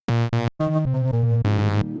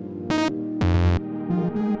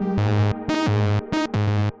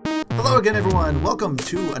again, everyone. Welcome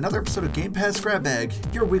to another episode of Game Pass Grab Bag,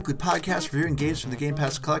 your weekly podcast reviewing games from the Game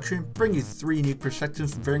Pass collection, bringing you three unique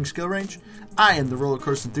perspectives from varying skill range. I am the roller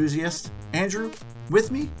coaster enthusiast, Andrew.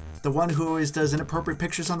 With me, the one who always does inappropriate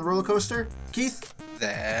pictures on the roller coaster, Keith.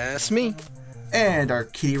 That's me. And our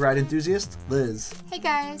kiddie ride enthusiast, Liz. Hey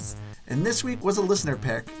guys. And this week was a listener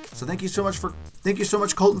pick, so thank you so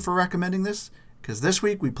much, Colton, for recommending this. Because this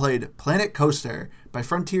week we played Planet Coaster by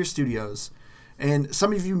Frontier Studios. And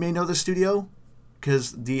some of you may know the studio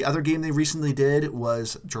because the other game they recently did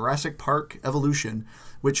was Jurassic Park Evolution,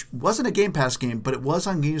 which wasn't a Game Pass game, but it was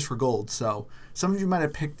on Games for Gold. So some of you might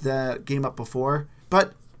have picked that game up before.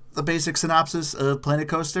 But the basic synopsis of Planet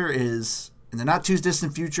Coaster is, in the not too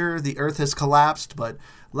distant future, the Earth has collapsed, but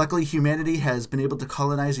luckily humanity has been able to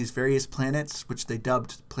colonize these various planets, which they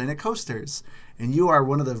dubbed Planet Coasters. And you are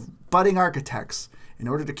one of the budding architects. In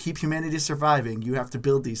order to keep humanity surviving, you have to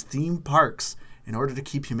build these theme parks in order to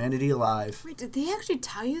keep humanity alive. Wait, did they actually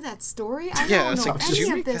tell you that story? I Yeah, don't know like,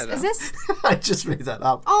 any of this. Is this? I just made that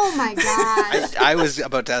up. Oh my gosh. I was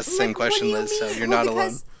about to ask the same question, what do you Liz, so mean? you're Well, not alone.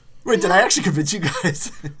 because Wait, did I actually convince you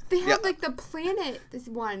guys? They had Yeah. like the planet, this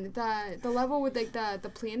one, the level with like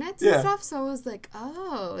the planets Yeah. and stuff. So I was like,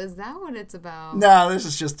 oh, is that what it's about? No, this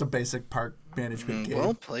is just a basic park management game.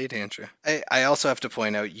 Well played, Andrew. I also have to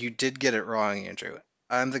point out, you did get it wrong, Andrew.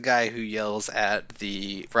 I'm the guy who yells at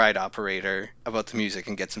the ride operator about the music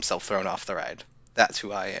and gets himself thrown off the ride. That's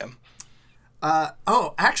who I am.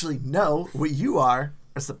 Actually, no. What you are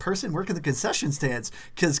is the person working the concession stands.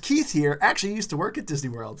 Because Keith here actually used to work at Disney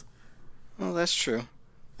World. Well, that's true.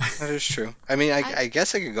 That is true. I mean, I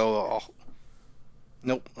guess I could go all...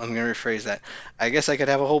 Nope, I'm going to rephrase that. I guess I could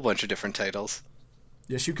have a whole bunch of different titles.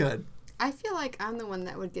 Yes, you could. I feel like I'm the one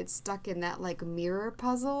that would get stuck in that like mirror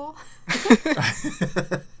puzzle.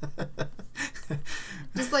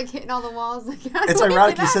 Just like hitting all the walls. Like, It's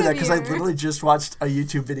ironic you said that because I literally just watched a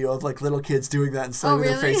YouTube video of like little kids doing that and slamming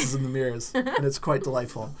their really? faces in the mirrors. And it's quite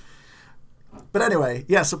delightful. But anyway,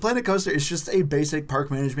 yeah, so Planet Coaster is just a basic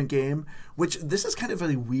park management game, which this is kind of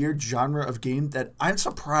a weird genre of game that I'm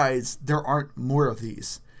surprised there aren't more of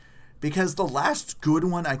these. Because the last good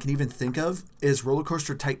one I can even think of is Roller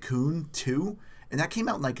Coaster Tycoon 2, and that came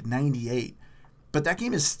out in like 98. But that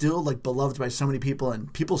game is still like beloved by so many people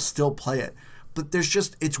and people still play it. But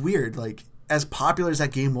it's weird, like as popular as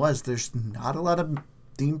that game was, there's not a lot of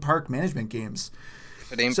theme park management games.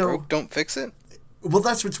 If it ain't broke, don't fix it. Well,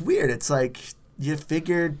 that's what's weird. It's like you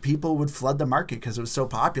figured people would flood the market because it was so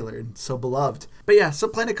popular and so beloved. But yeah, so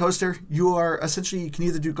Planet Coaster, you can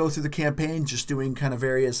either go through the campaign just doing kind of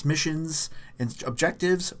various missions and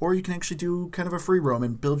objectives, or you can actually do kind of a free roam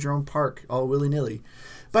and build your own park all willy-nilly.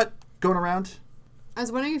 But going around... I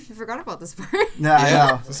was wondering if you forgot about this part. No, I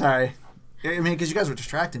know. Sorry. I mean, because you guys were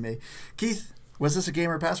distracting me. Keith, was this a game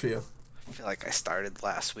or a pass for you? I feel like I started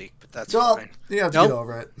last week, but that's Well, fine. you have to get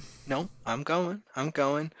over it. No, I'm going.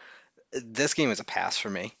 This game is a pass for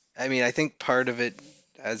me. I mean, I think part of it,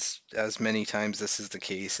 as many times this is the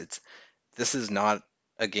case, this is not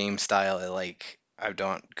a game style I like. I'm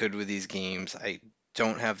not good with these games. I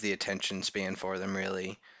don't have the attention span for them,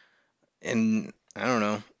 really. And I don't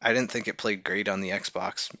know. I didn't think it played great on the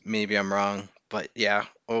Xbox. Maybe I'm wrong. But yeah,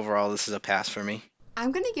 overall, this is a pass for me.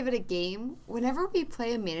 I'm going to give it a game. Whenever we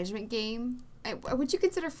play a management game, would you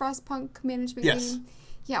consider Frostpunk management Yes. game?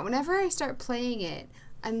 Yeah, whenever I start playing it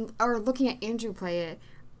or looking at Andrew play it,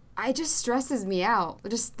 it just stresses me out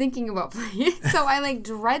just thinking about playing it. So I like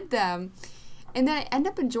dread them. And then I end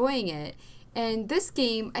up enjoying it. And this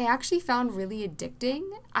game, I actually found really addicting.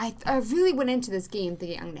 I really went into this game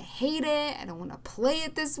thinking, I'm going to hate it. I don't want to play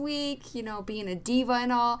it this week, being a diva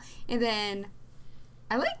and all. And then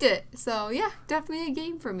I liked it. So, yeah, definitely a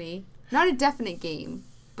game for me. Not a definite game,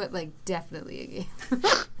 but, like, definitely a game.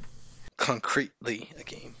 Concretely a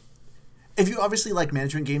game. If you obviously like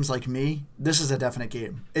management games like me, this is a definite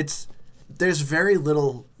game. There's very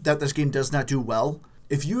little that this game does not do well.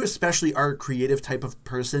 If you especially are a creative type of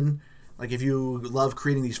person, like if you love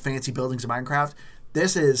creating these fancy buildings in Minecraft,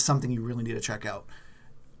 this is something you really need to check out.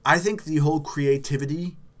 I think the whole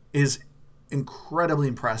creativity is incredibly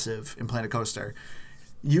impressive in Planet Coaster.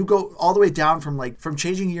 You go all the way down from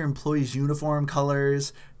changing your employees' uniform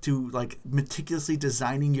colors to like meticulously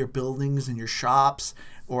designing your buildings and your shops,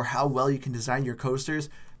 or how well you can design your coasters.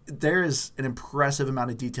 There is an impressive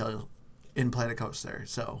amount of detail in Planet Coaster.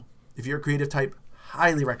 So if you're a creative type,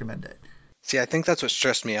 highly recommend it. See, I think that's what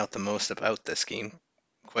stressed me out the most about this game,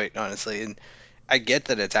 quite honestly. And I get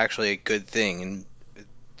that it's actually a good thing, and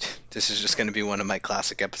this is just going to be one of my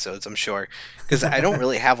classic episodes, I'm sure, because I don't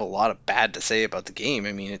really have a lot of bad to say about the game.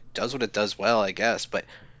 I mean, it does what it does well, I guess, but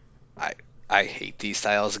I hate these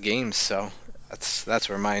styles of games, so that's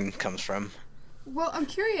where mine comes from. Well, I'm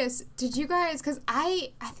curious, did you guys, because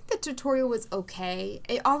I think the tutorial was okay.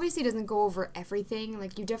 It obviously doesn't go over everything,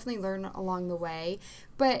 like you definitely learn along the way,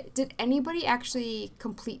 but did anybody actually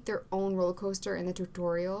complete their own roller coaster in the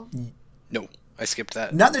tutorial? No, I skipped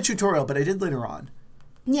that. Not in the tutorial, but I did later on.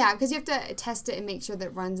 Yeah, because you have to test it and make sure that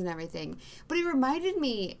it runs and everything. But it reminded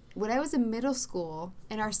me, when I was in middle school,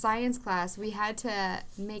 in our science class, we had to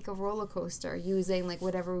make a roller coaster using like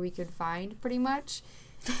whatever we could find, pretty much.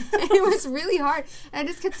 And it was really hard. And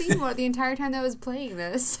I just kept thinking about it the entire time that I was playing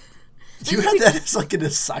this. You had that as like an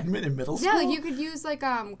assignment in middle school? Yeah, like you could use like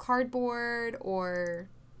cardboard or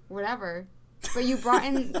whatever. But you brought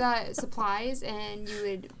in the supplies and you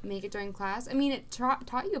would make it during class. I mean, it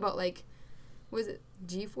taught you about like, was it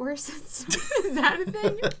G-force? Is that a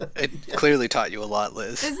thing? It clearly taught you a lot,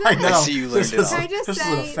 Liz. Is I it? know. I see you learned it all. Can I just This is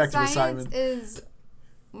an say, effective science assignment. was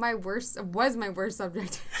my worst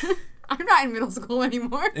subject. I'm not in middle school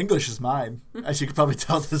anymore. English is mine, as you could probably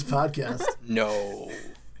tell this podcast. No.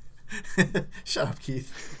 Shut up,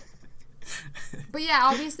 Keith. But yeah,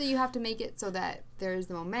 obviously you have to make it so that there's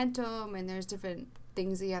the momentum and there's different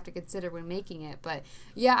things that you have to consider when making it. But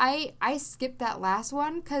yeah, I skipped that last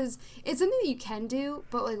one because it's something that you can do,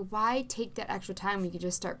 but like why take that extra time when you can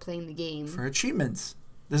just start playing the game? For achievements.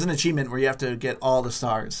 There's an achievement where you have to get all the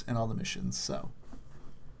stars and all the missions, so...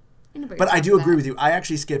 But I do agree with you. I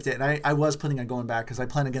actually skipped it, and I was planning on going back because I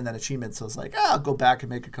plan to get that achievement, so I was like, I'll go back and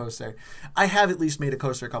make a coaster. I have at least made a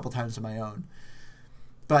coaster a couple times of my own.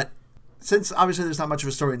 But since obviously there's not much of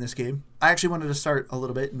a story in this game, I actually wanted to start a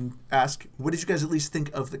little bit and ask, what did you guys at least think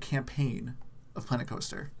of the campaign of Planet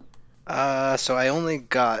Coaster? So I only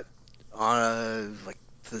got on like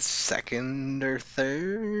the second or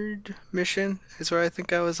third mission is where I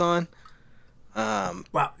think I was on.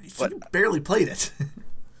 Wow, you barely played it.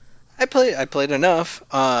 I played enough.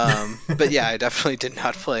 But yeah, I definitely did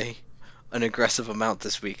not play an aggressive amount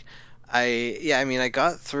this week. I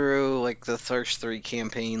got through like the first 3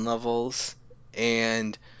 campaign levels,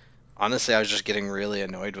 and honestly, I was just getting really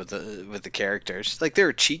annoyed with the characters. Like they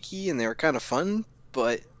were cheeky and they were kind of fun,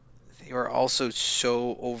 but they were also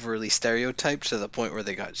so overly stereotyped to the point where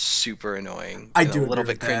they got super annoying. I and do a little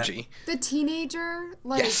agree bit with that. cringy. The teenager,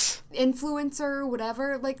 like, Yes. influencer,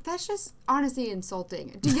 whatever, like, that's just honestly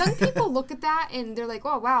insulting. Do young people look at that and they're like,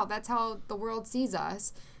 oh, wow, that's how the world sees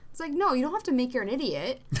us? It's like, no, you don't have to make her an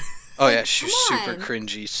idiot. Oh yeah, she was come super on.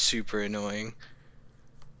 cringy, super annoying.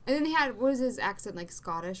 And then he had, what was his accent, like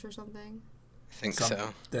Scottish or something? I think so.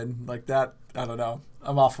 Then like that, I don't know.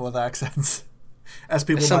 I'm awful with accents. As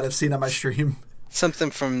people Some- might have seen on my stream.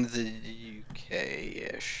 Something from the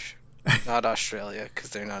UK-ish. Not Australia, because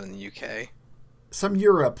they're not in the UK. Some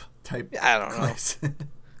Europe type I don't know. place.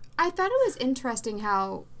 I thought it was interesting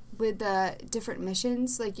how with the different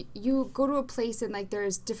missions, like you go to a place and like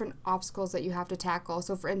there's different obstacles that you have to tackle.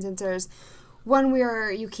 So for instance, there's one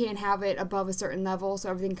where you can't have it above a certain level, so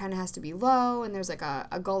everything kind of has to be low, and there's like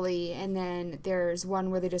a gully, and then there's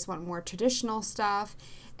one where they just want more traditional stuff.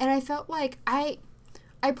 And I felt like I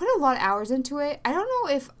put a lot of hours into it. I don't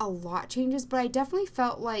know if a lot changes, but I definitely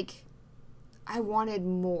felt like I wanted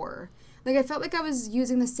more. Like I felt like I was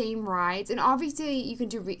using the same rides, and obviously you can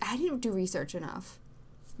do. I didn't do research enough.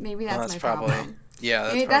 Maybe that's, That's my probably problem. yeah.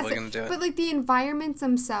 That's Maybe probably it. gonna do it. But like the environments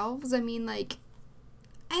themselves, I mean, like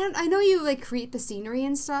I know you like create the scenery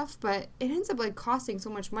and stuff, but it ends up like costing so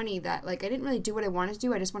much money that like I didn't really do what I wanted to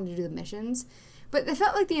do. I just wanted to do the missions, but it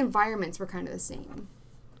felt like the environments were kind of the same.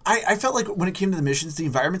 I felt like when it came to the missions, the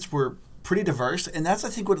environments were pretty diverse, and that's, I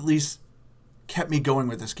think, what at least kept me going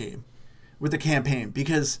with this game, with the campaign,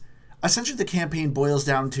 because essentially the campaign boils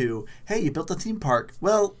down to, hey, you built a theme park.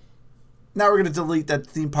 Well, now we're going to delete that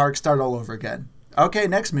theme park, start all over again. Okay,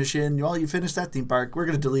 next mission, well, you finished that theme park, we're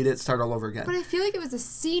going to delete it, start all over again. But I feel like it was the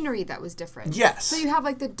scenery that was different. Yes. So you have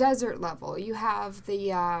like the desert level, you have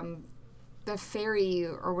the ferry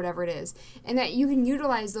or whatever it is, and that you can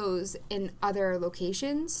utilize those in other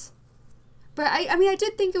locations. But I mean, I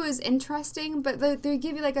did think it was interesting, but they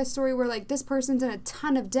give you like a story where like this person's in a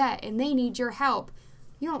ton of debt and they need your help.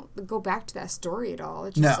 You don't go back to that story at all.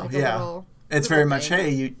 It's just like a little. It's little very much, thing.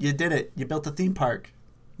 hey, you did it. You built a theme park.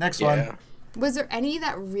 Next Yeah. one. Was there any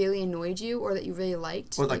that really annoyed you or that you really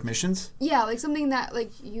liked? What, like missions? Yeah, like something that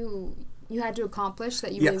like you had to accomplish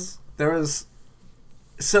that you Yes. There was...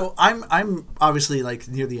 So I'm obviously like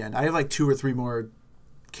near the end. I have like 2 or 3 more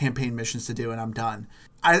campaign missions to do and I'm done.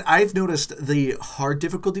 I've noticed the hard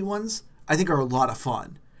difficulty ones I think are a lot of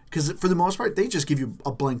fun because for the most part they just give you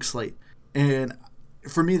a blank slate, and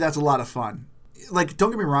for me that's a lot of fun. like,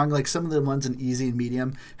 don't get me wrong, like, some of the ones in easy and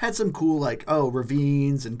medium had some cool, like,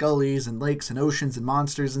 ravines and gullies and lakes and oceans and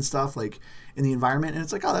monsters and stuff, like, in the environment. And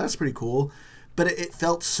it's like, oh, that's pretty cool. But it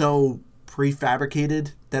felt so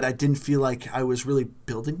prefabricated that I didn't feel like I was really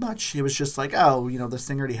building much. It was just like, oh, this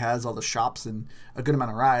thing already has all the shops and a good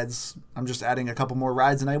amount of rides. I'm just adding a couple more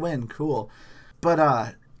rides and I win. Cool.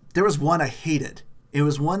 But there was one I hated. It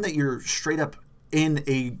was one that you're straight up in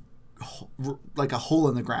a hole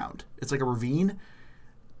in the ground. It's like a ravine,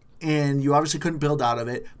 and you obviously couldn't build out of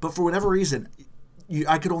it. But for whatever reason,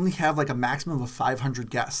 I could only have like a maximum of 500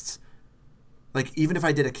 guests. Like, even if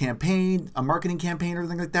I did a marketing campaign or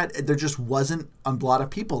anything like that, there just wasn't a lot of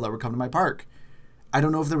people that would come to my park. I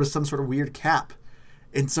don't know if there was some sort of weird cap.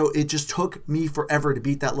 And so it just took me forever to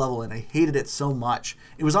beat that level, and I hated it so much.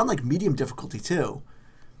 It was on like medium difficulty too.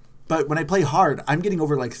 But when I play hard, I'm getting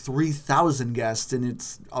over like 3,000 guests, and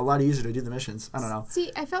it's a lot easier to do the missions. I don't know.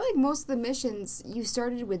 See, I felt like most of the missions, you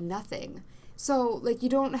started with nothing. So, like, you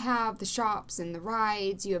don't have the shops and the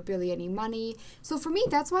rides, you have barely any money. So for me,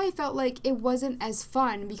 that's why I felt like it wasn't as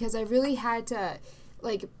fun, because I really had to,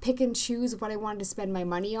 like, pick and choose what I wanted to spend my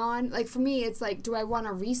money on. Like, for me, it's like, do I want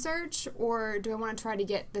to research, or do I want to try to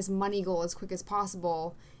get this money goal as quick as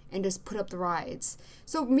possible and just put up the rides?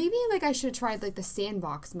 So maybe, like, I should have tried, like, the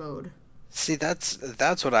sandbox mode. See, that's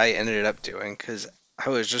what I ended up doing, because I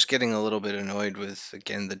was just getting a little bit annoyed with,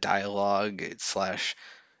 again, the dialogue slash,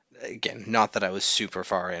 again, not that I was super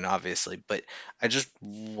far in, obviously, but I just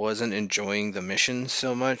wasn't enjoying the missions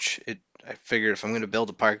so much. I figured if I'm going to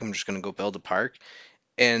build a park, I'm just going to go build a park.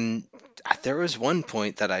 And there was one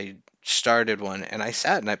point that I started one, and I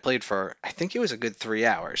sat and I played for, I think it was a good 3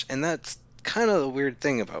 hours. And that's kind of the weird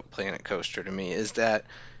thing about Planet Coaster to me, is that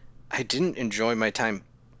I didn't enjoy my time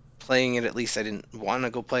playing it. At least I didn't want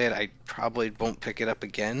to go play it. I probably won't pick it up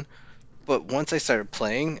again. But once I started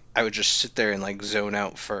playing, I would just sit there and like zone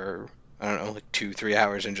out for, I don't know, like 2-3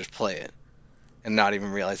 hours and just play it and not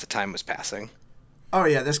even realize the time was passing. Oh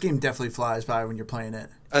yeah, this game definitely flies by when you're playing it.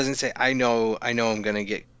 I was gonna say, I know I'm gonna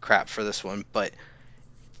get crap for this one, but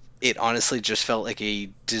it honestly just felt like a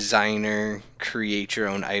designer create your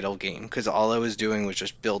own idle game, because all I was doing was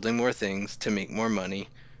just building more things to make more money,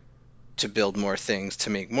 to build more things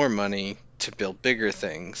to make more money, to build bigger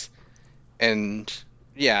things. And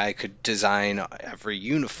yeah, I could design every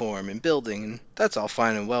uniform and building, and that's all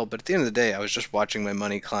fine and well, but at the end of the day, I was just watching my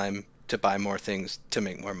money climb to buy more things to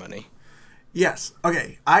make more money. Yes.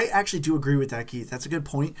 Okay. I actually do agree with that, Keith. That's a good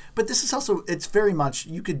point. But this is also, it's very much,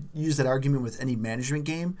 you could use that argument with any management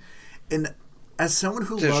game. And as someone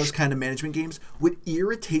who loves kind of management games, what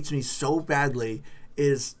irritates me so badly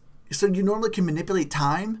is, so you normally can manipulate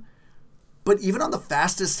time, but even on the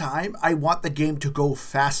fastest time, I want the game to go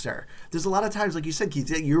faster. There's a lot of times, like you said, Keith,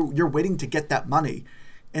 you're waiting to get that money.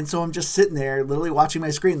 And so I'm just sitting there literally watching my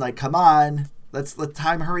screen like, come on, let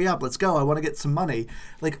time hurry up. Let's go. I want to get some money.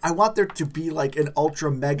 Like, I want there to be like an ultra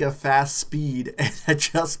mega fast speed and it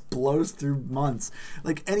just blows through months.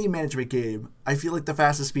 Like any management game, I feel like the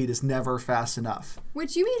fastest speed is never fast enough.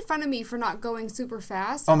 Which you made fun of me for not going super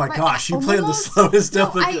fast. Oh my gosh, you play on the slowest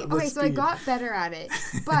no, speed. So I got better at it.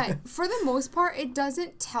 But for the most part, it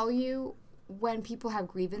doesn't tell you when people have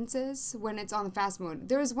grievances when it's on the fast mode.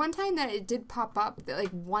 There was one time that it did pop up, that,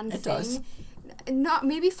 like, one thing. Does. Not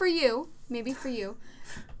maybe for you.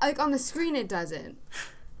 Like, on the screen it doesn't.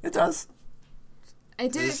 It does.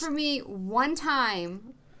 It did it for me one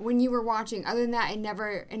time when you were watching. Other than that, it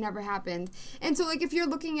never happened. And so, like, if you're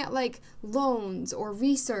looking at, like, loans or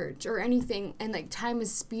research or anything and, like, time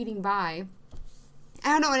is speeding by, I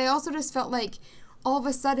don't know. And I also just felt like all of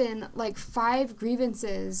a sudden, like, 5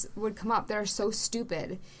 grievances would come up that are so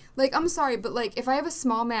stupid. Like, I'm sorry, but, like, if I have a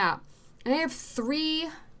small map and I have 3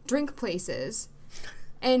 drink places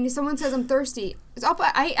and someone says I'm thirsty,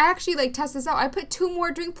 I actually, like, test this out. I put 2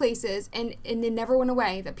 more drink places and it never went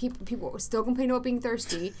away. That people were still complaining about being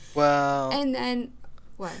thirsty. Well. And then,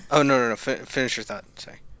 what? Oh, no. Finish your thought.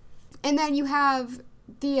 Sorry. And then you have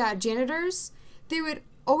the janitors. They would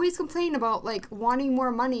always complain about, like, wanting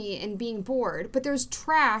more money and being bored, but there's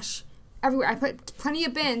trash everywhere. I put plenty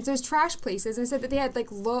of bins. There's trash places, and said that they had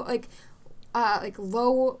low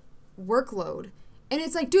workload. And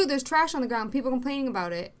it's like, dude, there's trash on the ground. People complaining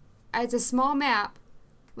about it. It's a small map.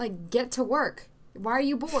 Like, get to work. Why are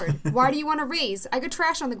you bored? Why do you want to raise? I got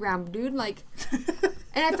trash on the ground, dude. Like,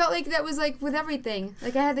 and I felt like that was, like, with everything.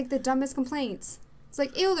 Like, I had, like, the dumbest complaints. It's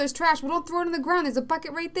like, ew, there's trash. Well, don't throw it on the ground. There's a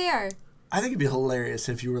bucket right there. I think it'd be hilarious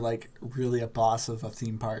if you were, like, really a boss of a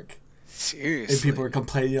theme park. Seriously. And people were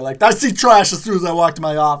complaining. You're like, I see trash as soon as I walk to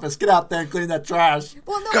my office. Get out there and clean that trash.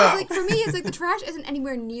 Well, no, it's like, for me, it's like the trash isn't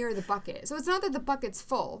anywhere near the bucket. So it's not that the bucket's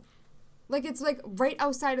full. Like, it's, like, right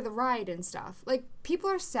outside of the ride and stuff. Like, people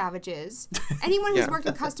are savages. Anyone who's worked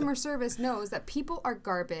in customer service knows that people are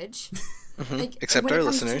garbage. Like, Except our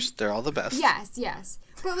listeners. They're all the best. Yes.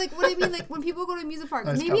 But, like, what I mean, like, when people go to amusement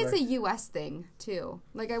parks, maybe it's a U.S. thing, too.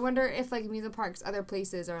 Like, I wonder if, like, amusement parks, other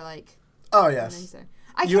places are, like, oh, yes. nicer.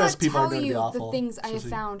 I US cannot people are tell gonna be you awful, the things I have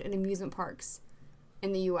found in amusement parks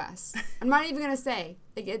in the U.S. I'm not even going to say.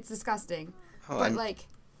 Like, it's disgusting. Oh, but,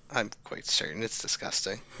 I'm quite certain it's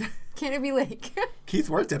disgusting. Canterbury Lake. Keith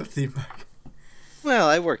worked at a theme park. Well,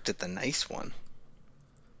 I worked at the nice one.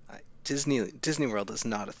 Disney World is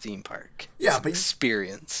not a theme park. Yeah, it's but an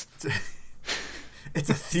experience. It's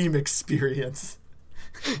a theme experience.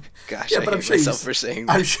 Gosh, I hate myself for saying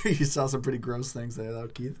that. I'm sure you saw some pretty gross things there, though,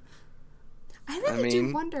 Keith. I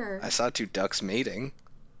do wonder. I saw 2 ducks mating.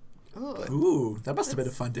 Oh. Ooh, that must have been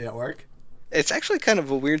a fun day at work. It's actually kind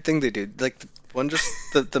of a weird thing they do. Like, one just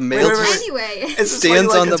the male wait. just Anyway,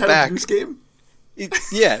 stands on the back. Goose game?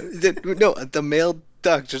 The male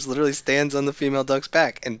duck just literally stands on the female duck's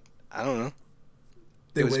back, and I don't know.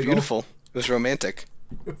 It was beautiful. It was romantic.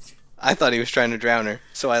 I thought he was trying to drown her,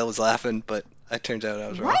 so I was laughing, but it turns out I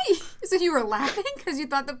was wrong. What? So you were laughing because you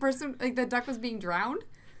thought the duck was being drowned?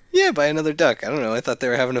 Yeah, by another duck. I don't know. I thought they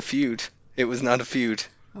were having a feud. It was not a feud.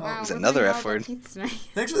 Wow, It was another F word.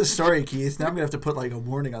 Thanks for the story, Keith. Now I'm going to have to put, like, a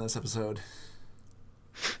warning on this episode.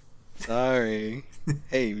 Sorry.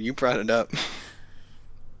 Hey, you brought it up.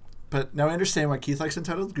 But now I understand why Keith likes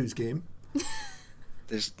Entitled Goose Game.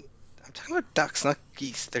 I'm talking about ducks, not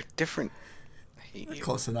geese. They're different. I hate you.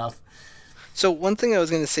 Close enough. So one thing I was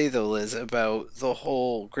going to say, though, Liz, about the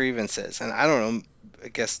whole grievances, and I don't know, I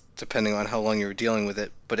guess depending on how long you were dealing with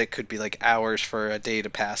it, but it could be like hours for a day to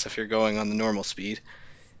pass if you're going on the normal speed,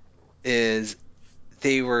 is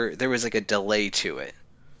there was like a delay to it.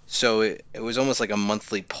 So it was almost like a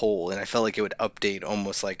monthly poll, and I felt like it would update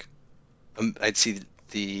almost like I'd see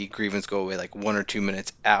the grievance go away like 1 or 2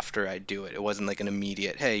 minutes after I do it. It wasn't like an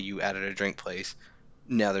immediate, hey, you added a drink place.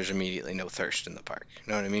 Now there's immediately no thirst in the park.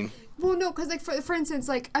 You know what I mean? Well, no, because, like, for instance,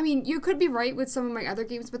 like, I mean, you could be right with some of my other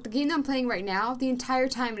games, but the game that I'm playing right now, the entire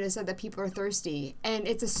time it has said that people are thirsty, and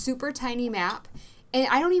it's a super tiny map, and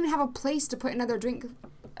I don't even have a place to put another drink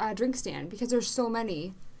stand, because there's so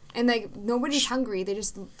many, and, like, nobody's hungry. They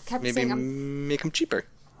just kept saying... Maybe make them cheaper,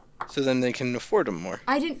 so then they can afford them more.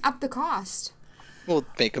 I didn't up the cost. Well,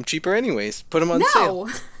 make them cheaper anyways. Put them on sale.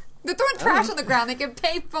 No! They're throwing trash on the ground. They can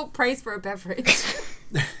pay full price for a beverage.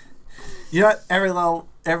 You know what?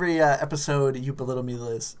 Every episode you belittle me,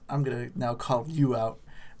 Liz. I'm going to now call you out.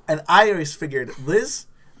 And I always figured, Liz,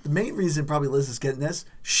 the main reason probably Liz is getting this,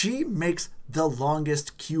 she makes the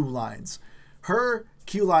longest queue lines. Her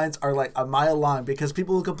queue lines are like a mile long because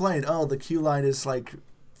people will complain, oh, the queue line is like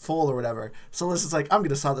full or whatever. So Liz is like, I'm going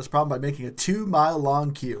to solve this problem by making a 2-mile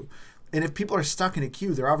long queue. And if people are stuck in a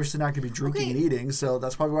queue, they're obviously not going to be drinking and eating, so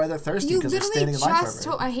that's probably why they're thirsty, because they're standing in line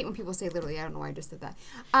forever. I hate when people say literally. I don't know why I just said that.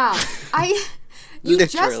 You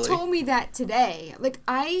just told me that today. Like,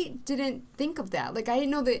 I didn't think of that. Like, I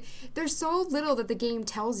didn't know that there's so little that the game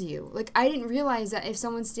tells you. Like, I didn't realize that if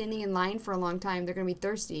someone's standing in line for a long time, they're going to be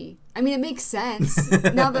thirsty. I mean, it makes sense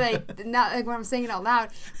now when I'm saying it out loud.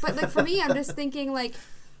 But, like, for me, I'm just thinking, like,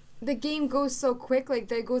 the game goes so quick. Like,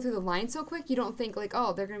 they go through the line so quick, you don't think, like,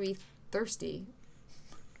 oh, they're going to be thirsty.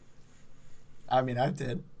 I mean, I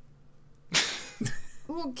did.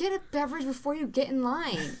 Well, get a beverage before you get in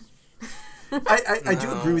line. I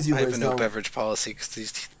do agree with you, Liz, I have a no beverage policy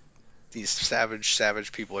because these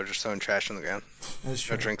savage people are just throwing trash on the ground. That's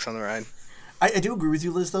true. No drinks on the ride. I do agree with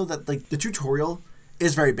you, Liz, though, that like the tutorial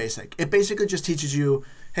is very basic. It basically just teaches you,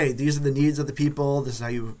 hey, these are the needs of the people. This is how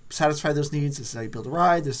you satisfy those needs. This is how you build a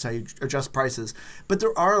ride. This is how you adjust prices. But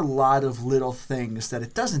there are a lot of little things that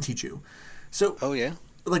it doesn't teach you. So, oh yeah,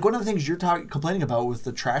 like one of the things you're complaining about with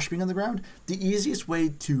the trash being on the ground, the easiest way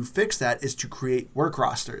to fix that is to create work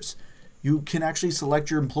rosters. You can actually select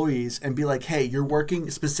your employees and be like, hey, you're working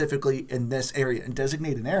specifically in this area, and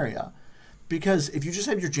designate an area. Because if you just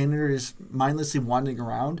have your janitors mindlessly wandering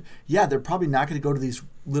around, yeah, they're probably not going to go to these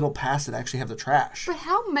little paths that actually have the trash. But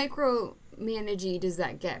how micromanagey does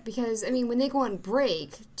that get? Because, I mean, when they go on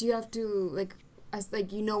break, do you have to,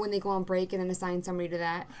 when they go on break and then assign somebody to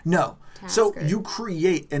that? No. So you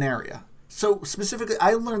create an area. So specifically,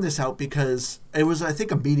 I learned this out because it was, I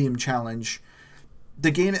think, a medium challenge.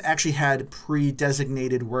 The game actually had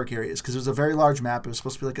pre-designated work areas because it was a very large map. It was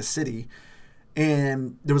supposed to be like a city.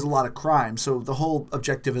 And there was a lot of crime. So the whole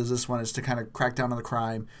objective of this one is to kind of crack down on the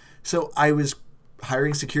crime. So I was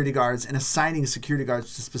hiring security guards and assigning security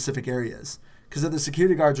guards to specific areas. Because if the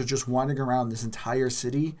security guards are just wandering around this entire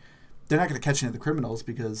city, they're not going to catch any of the criminals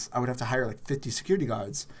because I would have to hire like 50 security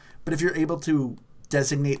guards. But if you're able to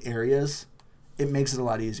designate areas, it makes it a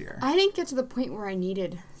lot easier. I didn't get to the point where I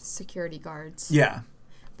needed security guards. Yeah.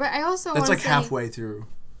 But I also That's want to like say, halfway through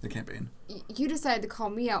the campaign. You decided to call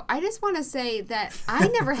me out. I just want to say that I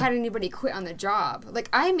never had anybody quit on the job. Like,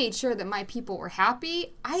 I made sure that my people were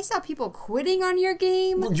happy. I saw people quitting on your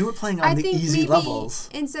game. Well, you were playing on the easy maybe levels.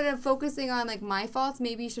 Instead of focusing on, like, my faults,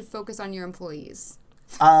 maybe you should focus on your employees.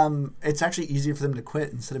 It's actually easier for them to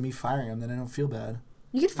quit instead of me firing them. Then I don't feel bad.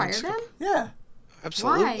 You could fire them? Yeah.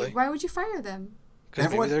 Absolutely. Why? Why would you fire them? Because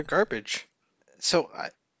Everyone- maybe they're garbage. So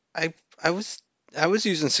I was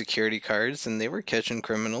using security cards and they were catching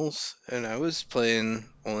criminals, and I was playing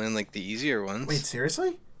only in like the easier ones. Wait,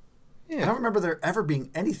 seriously? I Yeah. don't remember there ever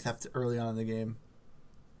being any theft early on in the game.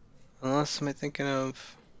 Unless am I thinking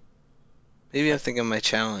of? Maybe I'm thinking of my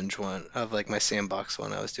challenge one, of like my sandbox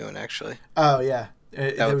one I was doing actually. Oh, yeah.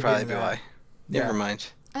 That would probably be why. Yeah. Never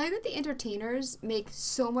mind. I think that the entertainers make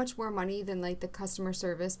so much more money than, like, the customer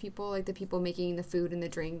service people, like the people making the food and the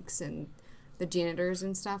drinks and the janitors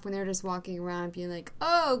and stuff, when they're just walking around being like,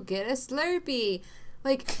 oh, get a Slurpee.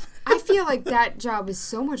 Like, I feel like that job is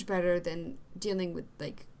so much better than dealing with,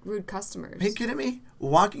 like, rude customers. Are you kidding me?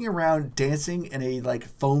 Walking around dancing in a, like,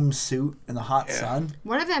 foam suit in the hot sun?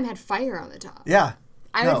 One of them had fire on the top. Yeah.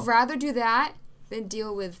 I No. would rather do that than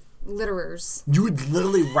deal with litterers. You would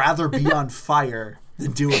literally rather be on fire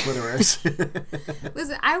than deal with litterers.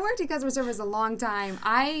 Listen, I worked in customer service a long time.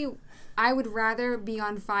 I would rather be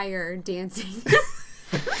on fire dancing.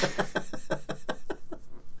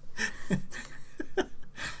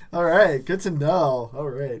 All right, good to know. All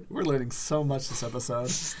right, we're learning so much this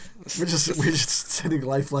episode. We're just sending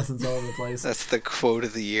life lessons all over the place. That's the quote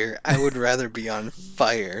of the year. I would rather be on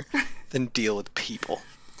fire than deal with people.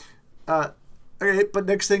 Okay, but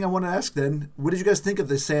next thing I want to ask then, what did you guys think of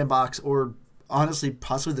the sandbox, or honestly,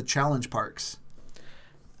 possibly the challenge parks?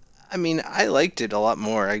 I mean, I liked it a lot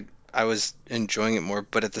more. I was enjoying it more,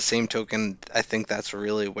 but at the same token, I think that's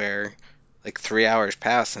really where like 3 hours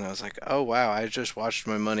passed and I was like, oh wow, I just watched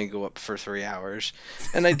my money go up for 3 hours.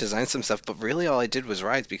 And I designed some stuff, but really all I did was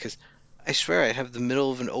rides, because I swear I'd have the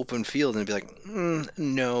middle of an open field and be like,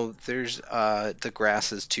 no, there's the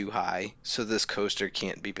grass is too high, so this coaster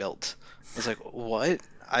can't be built. I was like, what?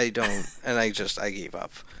 I don't, and I gave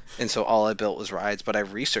up. And so all I built was rides, but I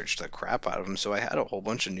researched the crap out of them, so I had a whole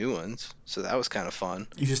bunch of new ones. So that was kind of fun.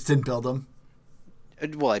 You just didn't build them?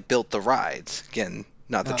 Well, I built the rides. Again,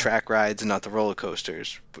 not the track rides and not the roller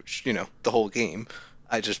coasters, which, the whole game.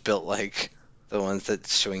 I just built, like, the ones that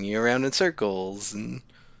swing you around in circles and,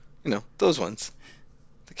 those ones.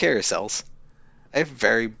 The carousels. I have a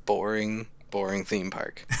very boring theme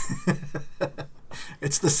park.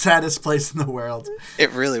 It's the saddest place in the world.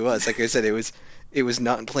 It really was. Like I said, it was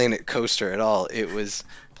not Planet Coaster at all. It was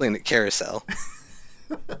Planet Carousel.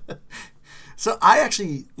 So I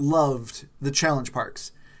actually loved the challenge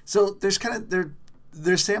parks. So there's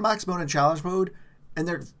there's sandbox mode and challenge mode, and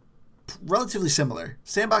they're relatively similar.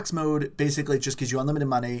 Sandbox mode basically just gives you unlimited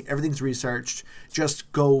money. Everything's researched.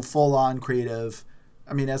 Just go full on creative.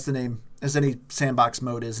 I mean, as any sandbox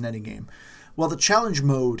mode is in any game. Well, the challenge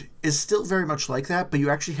mode is still very much like that, but you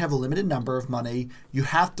actually have a limited number of money. You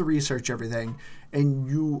have to research everything, and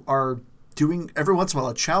you are doing, every once in a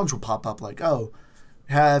while, a challenge will pop up like, oh,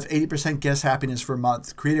 have 80% guest happiness for a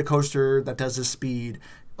month, create a coaster that does this speed,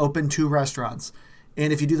 open 2 restaurants.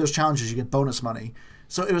 And if you do those challenges, you get bonus money.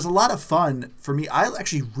 So it was a lot of fun for me. I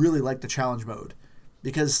actually really like the challenge mode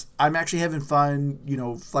because I'm actually having fun,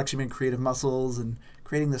 flexing my creative muscles and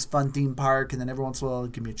creating this fun theme park, and then every once in a while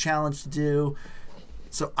give me a challenge to do.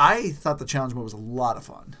 So I thought the challenge mode was a lot of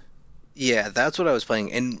fun. Yeah, that's what I was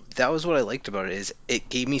playing, and that was what I liked about it, is it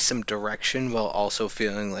gave me some direction while also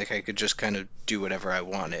feeling like I could just kind of do whatever I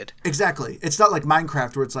wanted. Exactly. It's not like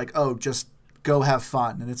Minecraft where it's like, oh, just go have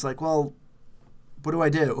fun. And it's like, well, what do I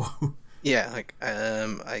do? Yeah, like,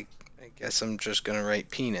 I guess I'm just gonna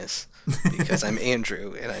write penis because I'm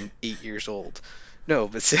Andrew and I'm 8 years old. No,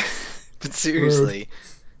 but seriously,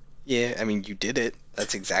 yeah, I mean, you did it.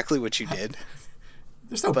 That's exactly what you did.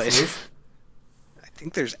 There's no But proof. I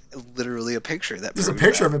think there's literally a picture that There's a proves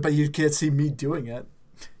picture that. of it, but you can't see me doing it.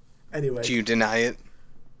 Anyway. Do you deny it?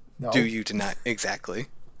 No. Do you deny? Exactly.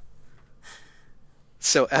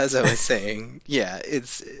 So as I was saying, yeah,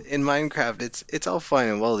 it's in Minecraft. It's all fine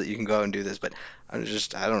and well that you can go out and do this, but I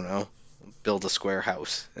don't know, build a square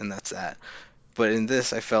house and that's that. But in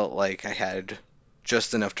this, I felt like I had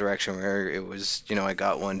just enough direction where it was, I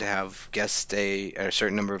got one to have guests stay, a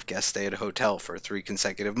certain number of guests stay at a hotel for 3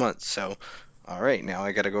 consecutive months. So, all right, now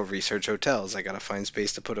I got to go research hotels. I got to find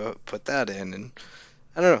space to put that in, and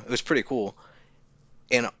I don't know, it was pretty cool.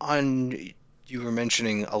 And on you were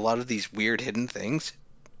mentioning a lot of these weird hidden things.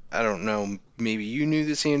 I don't know, maybe you knew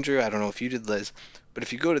this, Andrew. I don't know if you did, Liz. But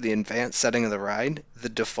if you go to the advanced setting of the ride, the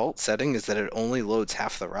default setting is that it only loads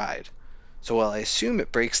half the ride. So while I assume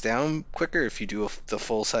it breaks down quicker if you do the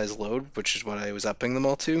full-size load, which is what I was upping them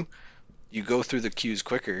all to, you go through the queues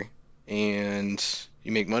quicker and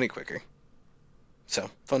you make money quicker. So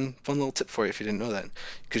fun little tip for you if you didn't know that,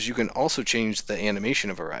 because you can also change the animation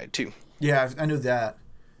of a ride too. Yeah, I knew that,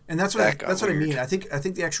 and that's what I mean. I think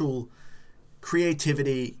the actual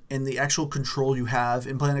creativity and the actual control you have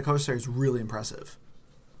in Planet Coaster is really impressive.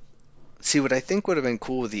 See, what I think would have been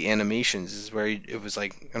cool with the animations is where it was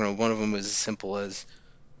like, I don't know, one of them was as simple as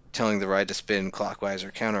telling the ride to spin clockwise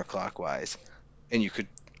or counterclockwise, and you could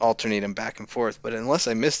alternate them back and forth. But unless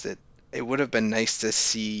I missed it, it would have been nice to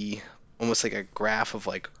see almost like a graph of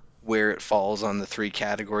like where it falls on the three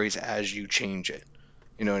categories as you change it.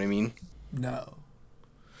 You know what I mean? No.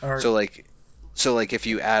 So like if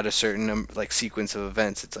you add a certain like sequence of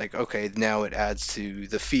events, it's like, okay, now it adds to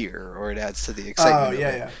the fear or it adds to the excitement. Oh,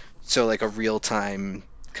 yeah. So like a real time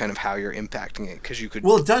kind of how you're impacting it, because you could.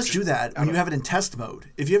 Well, it does do that when you have it in test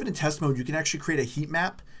mode. If you have it in test mode, you can actually create a heat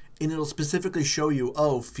map, and it'll specifically show you,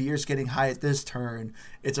 oh, fear's getting high at this turn.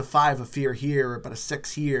 It's a 5 of fear here, but a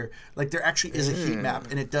 6 here. Like there actually is a heat map,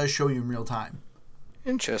 and it does show you in real time.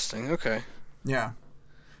 Interesting. Okay. Yeah.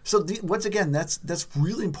 So once again, that's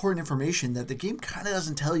really important information that the game kind of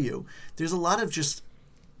doesn't tell you. There's a lot of just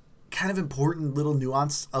kind of important little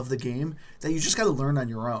nuance of the game that you just got to learn on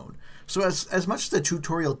your own. So as much as the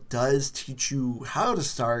tutorial does teach you how to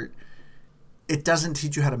start, it doesn't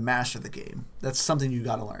teach you how to master the game. That's something you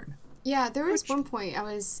got to learn. Yeah, there was one point I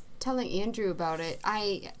was telling Andrew about it.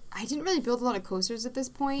 I didn't really build a lot of coasters at this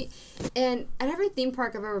point, and at every theme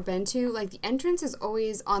park I've ever been to, like the entrance is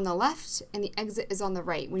always on the left and the exit is on the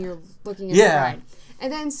right when you're looking at the ride.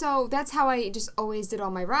 And then so that's how I just always did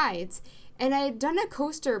all my rides. And I had done a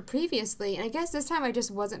coaster previously, and I guess this time I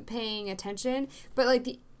just wasn't paying attention, but like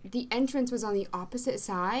the entrance was on the opposite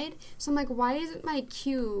side. So I'm like, why isn't my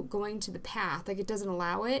queue going to the path? Like it doesn't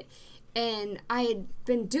allow it. And I had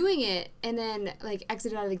been doing it and then like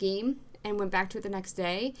exited out of the game and went back to it the next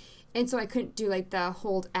day. And so I couldn't do like the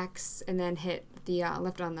hold X and then hit the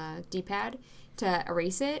left on the D-pad to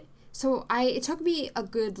erase it. So it took me a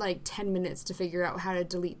good like 10 minutes to figure out how to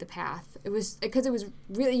delete the path. It was because it was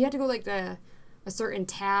really, you had to go like a certain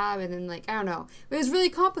tab and then like, I don't know. It was really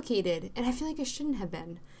complicated and I feel like it shouldn't have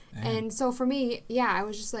been. And so for me, yeah, I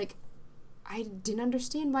was just like, I didn't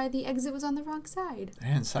understand why the exit was on the wrong side.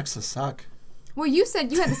 Man, sucks to suck. Well, you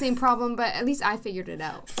said you had the same problem, but at least I figured it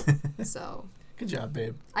out. So. Good job,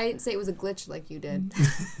 babe. I didn't say it was a glitch like you did.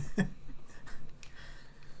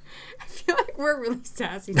 I feel like we're really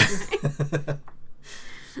sassy tonight.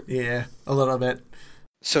 Yeah, a little bit.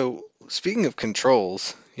 So speaking of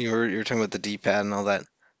controls, you were talking about the D-pad and all that.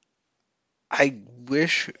 I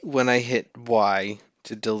wish when I hit Y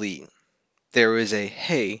to delete, there was a,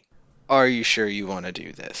 hey, are you sure you want to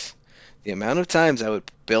do this? The amount of times I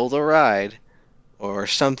would build a ride or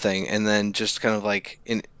something and then just kind of like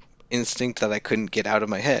an instinct that I couldn't get out of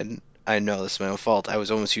my head. I know this is my own fault. I was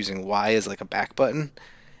almost using Y as like a back button.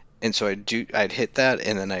 And so I'd hit that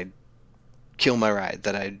and then I'd kill my ride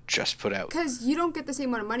that I just put out. Because you don't get the same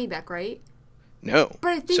amount of money back, right? No. But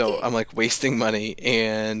I think I'm like wasting money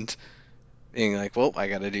and being like, well, I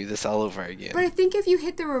got to do this all over again. But I think if you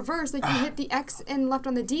hit the reverse, like you hit the X and left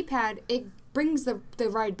on the D-pad, it brings the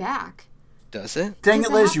ride back. Does it? Dang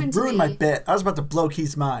it, Liz, you ruined my bit. I was about to blow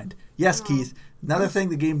Keith's mind. Yes, Keith. Another thing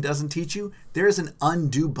the game doesn't teach you, there is an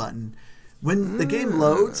undo button. When the game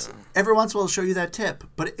loads, every once in a while it'll show you that tip.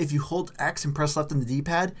 But if you hold X and press left on the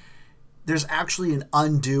D-pad, there's actually an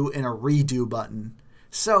undo and a redo button.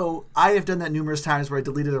 So I have done that numerous times where I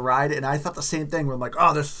deleted a ride and I thought the same thing where I'm like,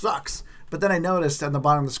 oh, this sucks. But then I noticed on the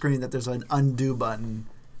bottom of the screen that there's an undo button.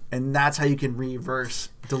 And that's how you can reverse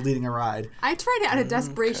deleting a ride. I tried it out of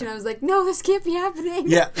desperation. I was like, no, this can't be happening.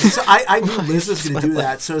 Yeah, so I knew Liz was going to do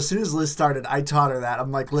that. So as soon as Liz started, I taught her that.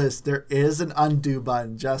 I'm like, Liz, there is an undo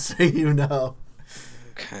button, just so you know.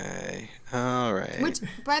 Okay. All right. Which,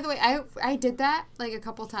 by the way, I did that like a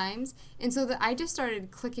couple times. And so I just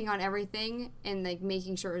started clicking on everything and like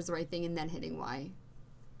making sure it was the right thing and then hitting Y.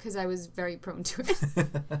 Because I was very prone to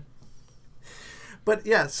it. But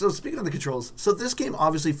yeah, so speaking of the controls, so this game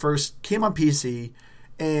obviously first came on PC,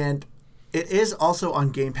 and it is also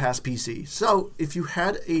on Game Pass PC. So if you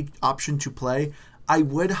had an option to play, I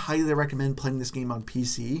would highly recommend playing this game on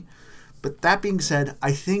PC. But that being said,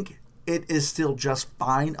 I think it is still just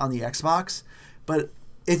fine on the Xbox. But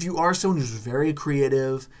if you are someone who's very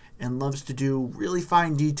creative and loves to do really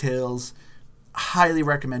fine details, highly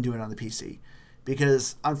recommend doing it on the PC.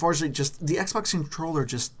 because unfortunately, just the Xbox controller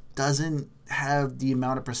just doesn't have the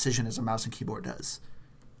amount of precision as a mouse and keyboard does.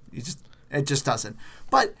 It just doesn't.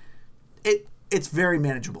 But it's very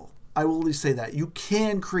manageable. I will at least say that. You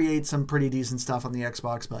can create some pretty decent stuff on the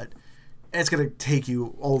Xbox, but it's going to take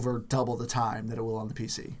you over double the time that it will on the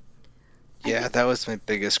PC. Yeah, that was my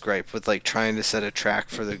biggest gripe with like trying to set a track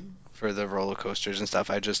for the roller coasters and stuff.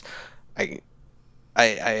 I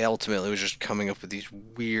ultimately was just coming up with these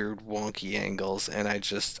weird wonky angles, and I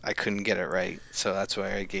couldn't get it right. So that's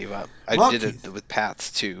why I gave up. I did it with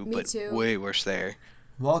paths too, Me but too. way worse there.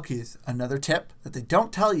 Well, Keith, another tip that they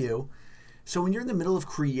don't tell you. So when you're in the middle of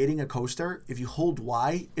creating a coaster, if you hold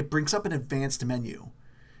Y, it brings up an advanced menu.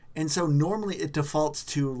 And so normally it defaults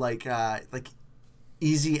to like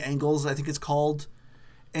easy angles, I think it's called.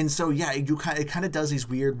 And so, yeah, it kind of does these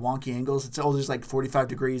weird wonky angles. It's always like 45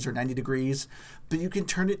 degrees or 90 degrees, but you can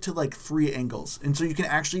turn it to like 3 angles. And so you can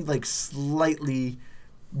actually like slightly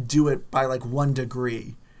do it by like 1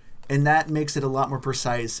 degree. And that makes it a lot more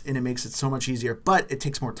precise, and it makes it so much easier. But it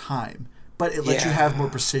takes more time. But it lets you have more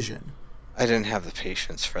precision. I didn't have the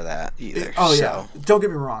patience for that either. Yeah. Don't get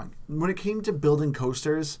me wrong. When it came to building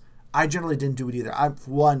coasters, I generally didn't do it either.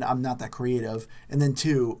 I'm not that creative. And then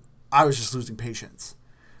 2, I was just losing patience.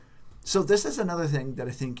 So this is another thing that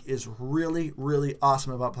I think is really, really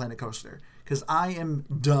awesome about Planet Coaster. Because I am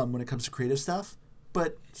dumb when it comes to creative stuff.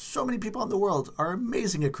 But so many people in the world are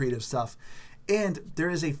amazing at creative stuff. And there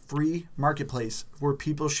is a free marketplace where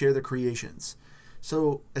people share their creations.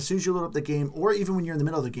 So as soon as you load up the game, or even when you're in the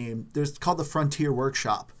middle of the game, there's called the Frontier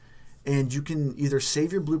Workshop. And you can either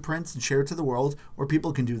save your blueprints and share it to the world, or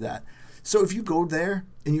people can do that. So if you go there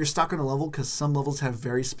and you're stuck on a level, because some levels have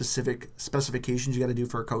very specific specifications you got to do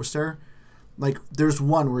for a coaster. Like there's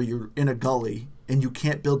one where you're in a gully and you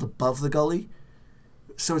can't build above the gully.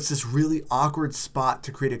 So it's this really awkward spot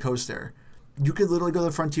to create a coaster. You could literally go to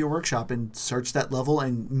the Frontier Workshop and search that level,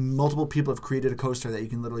 and multiple people have created a coaster that you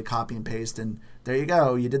can literally copy and paste, and there you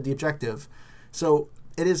go, you did the objective. So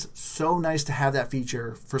it is so nice to have that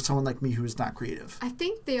feature for someone like me who is not creative. I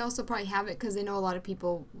think they also probably have it because they know a lot of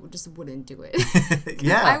people just wouldn't do it.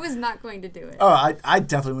 Yeah. I was not going to do it. Oh, I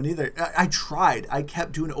definitely wouldn't either. I tried. I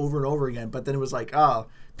kept doing it over and over again, but then it was like, oh,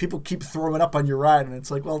 people keep throwing up on your ride, and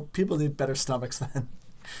it's like, well, people need better stomachs then.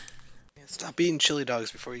 Stop eating chili dogs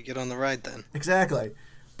before you get on the ride then. Exactly.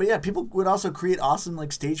 But yeah, people would also create awesome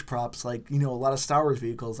like stage props, like, a lot of Star Wars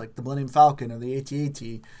vehicles, like the Millennium Falcon or the AT-AT.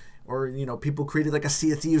 Or, people created like a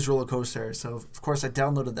Sea of Thieves roller coaster. So, of course, I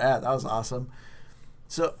downloaded that. That was awesome.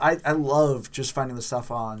 So I love just finding the stuff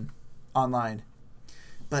online.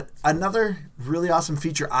 But another really awesome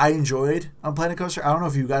feature I enjoyed on Planet Coaster, I don't know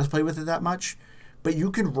if you guys play with it that much, but you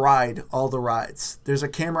can ride all the rides. There's a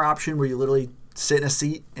camera option where you literally sit in a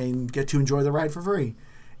seat and get to enjoy the ride for free.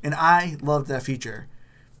 And I loved that feature,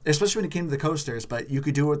 especially when it came to the coasters, but you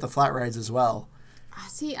could do it with the flat rides as well.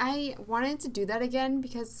 See, I wanted to do that again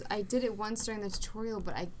because I did it once during the tutorial,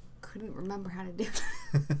 but I couldn't remember how to do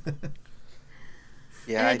it.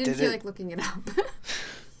 Yeah, and I didn't feel like looking it up.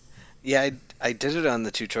 Yeah, I did it on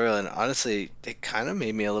the tutorial, and honestly, it kind of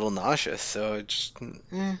made me a little nauseous, so I just,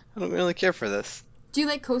 I don't really care for this. Do you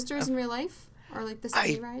like coasters in real life? Or like the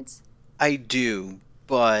city rides? I do,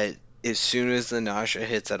 but as soon as the nausea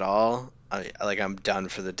hits at all, I'm done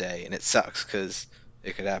for the day, and it sucks, because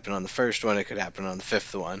it could happen on the first one, it could happen on the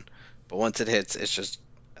 5th one, but once it hits, it's just,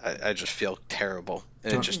 I just feel terrible,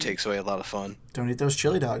 and it just takes away a lot of fun. Don't eat those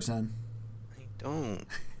chili dogs then. I don't.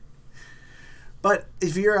 But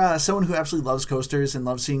if you're someone who absolutely loves coasters and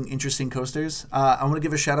loves seeing interesting coasters, I want to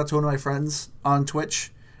give a shout out to one of my friends on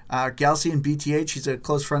Twitch, Galcian BTH. He's a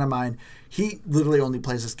close friend of mine. He literally only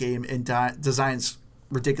plays this game and designs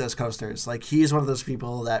ridiculous coasters. Like, he is one of those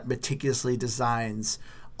people that meticulously designs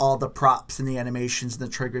all the props and the animations and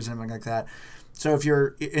the triggers and everything like that. So if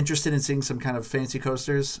you're interested in seeing some kind of fancy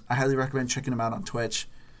coasters, I highly recommend checking him out on Twitch.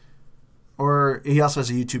 Or he also has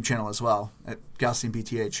a YouTube channel as well at Galcian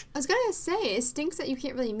BTH. I was going to say, it stinks that you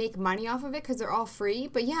can't really make money off of it because they're all free.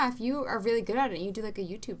 But yeah, if you are really good at it, you do like a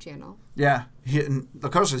YouTube channel. Yeah, and the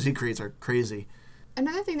coasters he creates are crazy.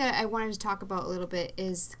 Another thing that I wanted to talk about a little bit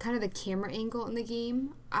is kind of the camera angle in the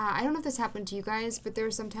game. I don't know if this happened to you guys, but there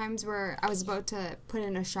were some times where I was about to put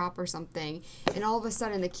in a shop or something, and all of a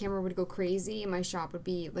sudden the camera would go crazy and my shop would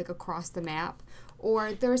be like across the map.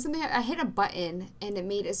 Or there was something, I hit a button and it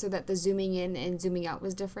made it so that the zooming in and zooming out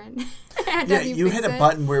was different. Yeah, you hit a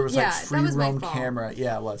button where it was like free roam camera.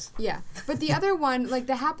 Yeah, it was. Yeah, but the other one, like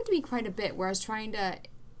that happened to me quite a bit where I was trying to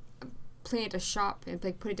plant a shop and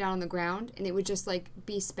like put it down on the ground and it would just like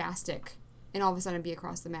be spastic and all of a sudden be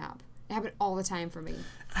across the map. It happened all the time for me.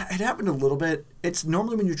 It happened a little bit. It's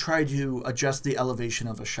normally when you try to adjust the elevation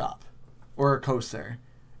of a shop or a coaster,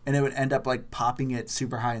 and it would end up like popping it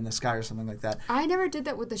super high in the sky or something like that. I never did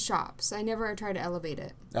that with the shops. I never tried to elevate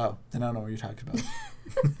it. Oh, then I don't know what you're talking about.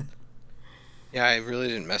 Yeah, I really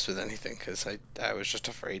didn't mess with anything because I was just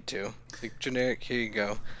afraid to. Like, generic, here you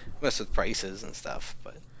go. Mess with prices and stuff,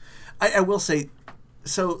 but... I will say,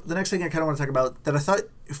 so the next thing I kind of want to talk about that I thought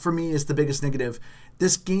for me is the biggest negative,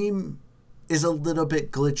 this game is a little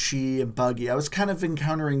bit glitchy and buggy. I was kind of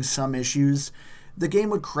encountering some issues. The game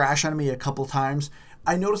would crash on me a couple times.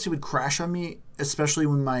 I noticed it would crash on me, especially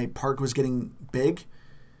when my park was getting big.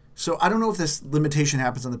 So I don't know if this limitation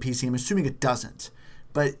happens on the PC. I'm assuming it doesn't.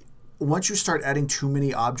 But once you start adding too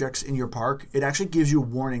many objects in your park, it actually gives you a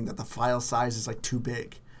warning that the file size is like too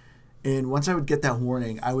big. And once I would get that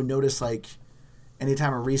warning, I would notice like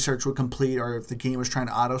anytime a research would complete or if the game was trying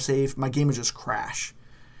to autosave, my game would just crash.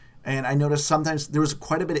 And I noticed sometimes there was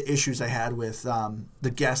quite a bit of issues I had with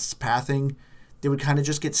the guests pathing. They would kind of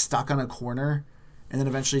just get stuck on a corner and then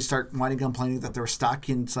eventually start whining and complaining that they were stuck.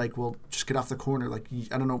 And it's like, well, just get off the corner. Like,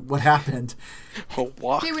 I don't know what happened.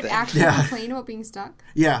 Walk They would then. actually Yeah. complain about being stuck.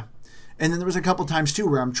 Yeah. And then there was a couple times too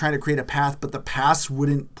where I'm trying to create a path, but the paths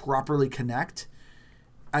wouldn't properly connect.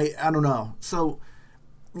 I don't know. So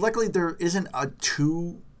luckily there isn't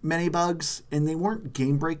too many bugs, and they weren't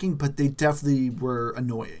game breaking, but they definitely were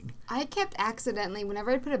annoying. I kept accidentally, whenever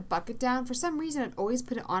I'd put a bucket down, for some reason I'd always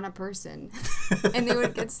put it on a person, and they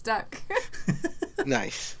would get stuck.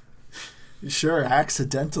 Nice. Sure,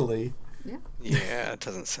 accidentally. Yeah. Yeah, it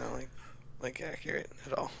doesn't sound like accurate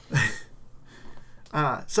at all. So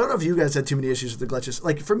I don't know if you guys had too many issues with the glitches.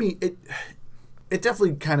 Like for me, it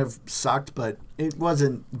definitely kind of sucked, but it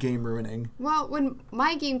wasn't game ruining. Well, when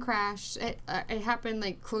my game crashed, it happened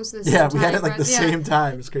like close to the same Yeah, time. we had it like the Yeah. same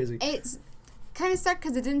time. It's crazy. It's kind of sucked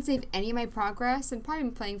because it didn't save any of my progress, and probably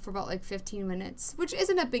been playing for about like 15 minutes, which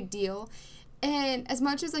isn't a big deal. And as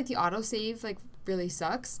much as like the autosave like really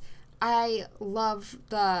sucks, I love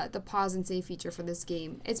the pause and save feature for this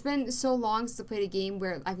game. It's been so long since I played a game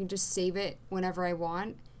where I can just save it whenever I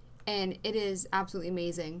want, and it is absolutely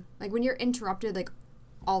amazing. Like when you're interrupted like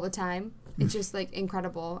all the time, it's just like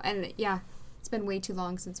incredible. And yeah, it's been way too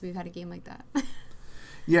long since we've had a game like that.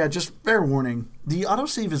 Yeah, just fair warning. The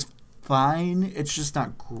autosave is fine. It's just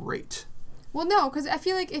not great. Well, no, because I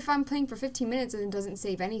feel like if I'm playing for 15 minutes and it doesn't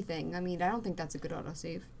save anything, I mean, I don't think that's a good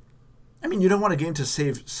autosave. I mean, you don't want a game to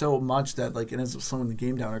save so much that like it ends up slowing the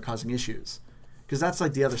game down or causing issues, because that's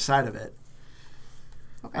like the other side of it.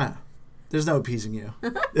 Okay. There's no appeasing you.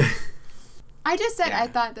 I just said Yeah. I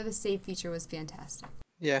thought that the save feature was fantastic.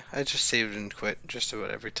 Yeah, I just saved and quit just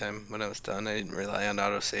about every time when I was done. I didn't rely on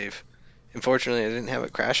autosave. Unfortunately, I didn't have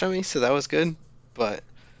it crash on me, so that was good. But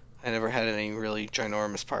I never had any really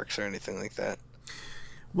ginormous parks or anything like that.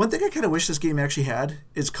 One thing I kind of wish this game actually had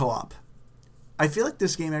is co-op. I feel like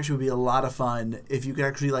this game actually would be a lot of fun if you could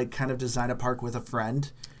actually like kind of design a park with a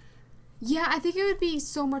friend. Yeah, I think it would be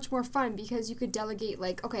so much more fun because you could delegate,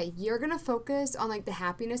 like, okay, you're going to focus on, like, the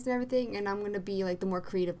happiness and everything, and I'm going to be, like, the more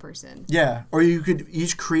creative person. Yeah, or you could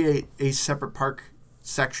each create a separate park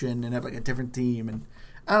section and have like a different theme. And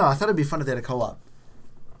I don't know, I thought it'd be fun if they had a co-op.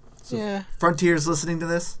 So Yeah, Frontier's listening to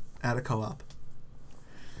this, add a co-op.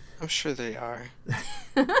 I'm sure they are.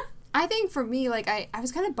 I think for me, like, I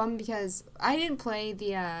was kind of bummed because I didn't play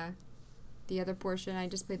the other portion. I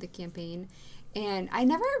just played the campaign. And I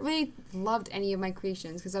never really loved any of my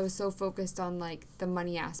creations because I was so focused on, like, the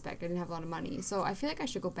money aspect. I didn't have a lot of money. So I feel like I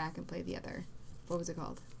should go back and play the other. What was it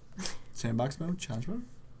called? Sandbox mode? Challenge mode?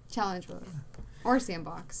 Challenge mode. Or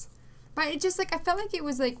sandbox. But it just, like, I felt like it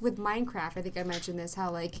was, like, with Minecraft, I think I mentioned this,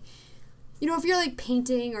 how, like, you know, if you're, like,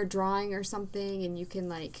 painting or drawing or something and you can,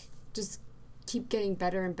 like, just keep getting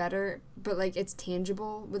better and better, but, like, it's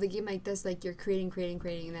tangible. With a game like this, like, you're creating,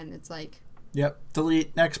 and then it's, like... Yep.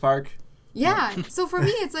 Delete. Next park. Yeah. So for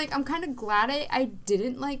me, it's, like, I'm kind of glad I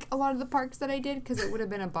didn't like a lot of the parks that I did because it would have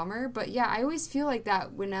been a bummer. But, yeah, I always feel like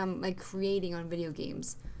that when I'm, like, creating on video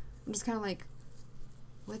games. I'm just kind of like...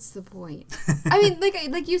 What's the point? I mean,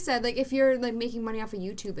 like you said, like if you're like making money off of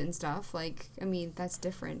YouTube and stuff, like I mean that's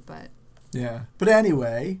different, but Yeah. But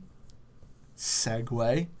anyway,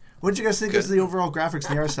 segue. What did you guys think Good. of the overall graphics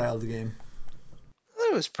and the art style of the game? I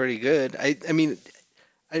thought it was pretty good. I mean,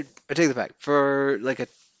 I take that back. For like a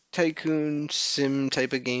tycoon sim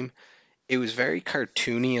type of game, it was very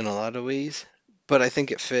cartoony in a lot of ways, but I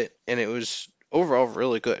think it fit and it was overall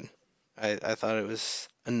really good. I thought it was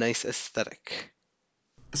a nice aesthetic.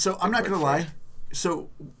 So I'm not going to lie. So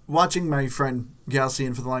watching my friend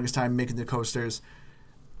Galcian for the longest time making the coasters,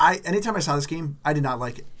 anytime I saw this game, I did not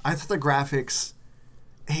like it. I thought the graphics,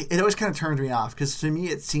 it always kind of turned me off because to me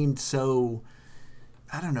it seemed so,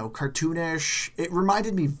 I don't know, cartoonish. It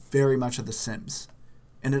reminded me very much of The Sims,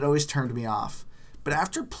 and it always turned me off. But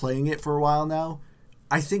after playing it for a while now,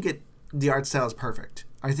 I think the art style is perfect.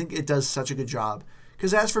 I think it does such a good job.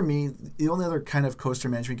 Because as for me, the only other kind of coaster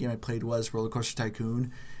management game I played was Roller Coaster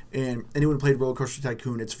Tycoon. And anyone who played Roller Coaster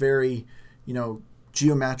Tycoon, it's very,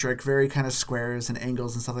 geometric, very kind of squares and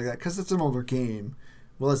angles and stuff like that. Because it's an older game.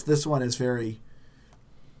 Whereas this one is very,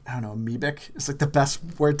 I don't know, amoebic. It's like the best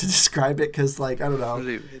word to describe it because, like, I don't know.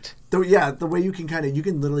 Fluid. The way you can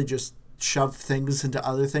literally just shove things into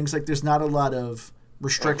other things. Like, there's not a lot of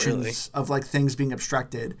restrictions of, like, things being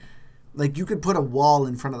obstructed. Like, you could put a wall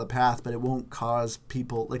in front of the path, but it won't cause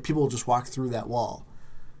people... Like, people will just walk through that wall.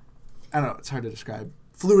 I don't know. It's hard to describe.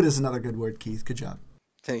 Fluid is another good word, Keith. Good job.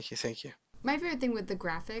 Thank you. My favorite thing with the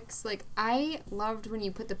graphics, like, I loved when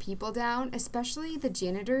you put the people down, especially the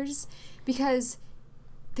janitors, because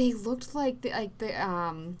they looked like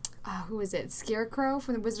who is it? Scarecrow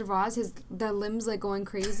from the Wizard of Oz. The limbs like going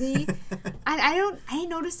crazy. I didn't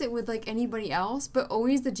notice it with like anybody else, but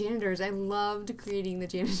always the janitors. I loved creating the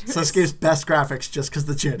janitors. So this gives best graphics just because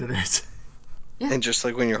the janitors. Yeah. And just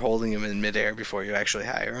like when you're holding them in midair before you actually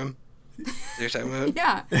hire them. You're talking about?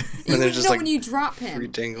 Yeah. When they're just like when you drop him. free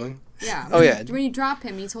dangling. Yeah. When you drop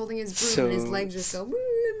him, he's holding his broom and his legs just go.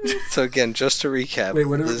 So again, just to recap, Wait,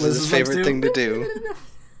 what this does is his his legs favorite do? thing to do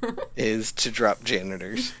is to drop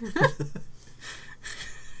janitors.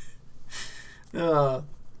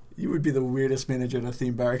 You would be the weirdest manager in a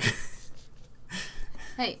theme park.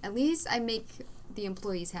 Hey, at least I make the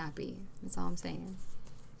employees happy. That's all I'm saying.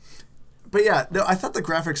 But yeah, no, I thought the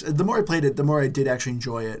graphics, the more I played it, the more I did actually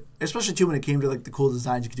enjoy it. Especially too when it came to like the cool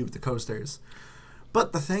designs you could do with the coasters.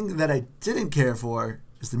 But the thing that I didn't care for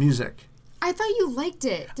is the music. I thought you liked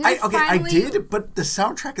it. I did, but the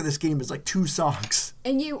soundtrack of this game is like 2 songs.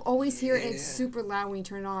 And you always hear it, and it's super loud when you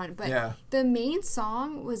turn it on. But the main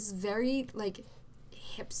song was very, like,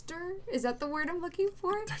 hipster. Is that the word I'm looking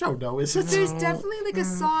for? I don't know. Is But it? there's definitely, like, a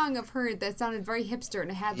song I've heard that sounded very hipster, and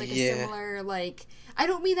it had, like, a similar, like... I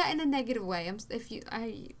don't mean that in a negative way.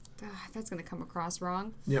 That's going to come across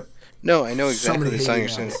wrong. Yep. No, I know exactly So the song many you're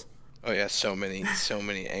hate saying. emails. Oh yeah, so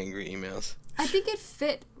many angry emails. I think it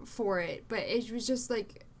fit for it, but it was just,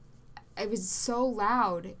 like... It was so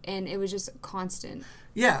loud, and it was just constant.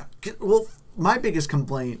 Yeah. Well, my biggest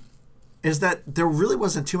complaint is that there really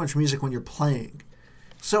wasn't too much music when you're playing.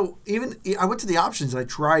 So even I went to the options and I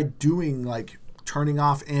tried doing like turning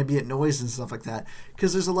off ambient noise and stuff like that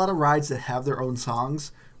because there's a lot of rides that have their own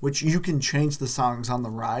songs, which you can change the songs on the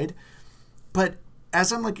ride. But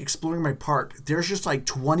as I'm like exploring my park, there's just like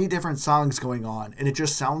 20 different songs going on, and it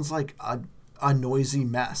just sounds like a noisy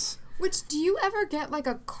mess. Which, do you ever get, like,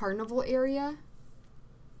 a carnival area?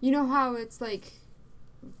 You know how it's, like,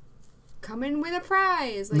 come in with a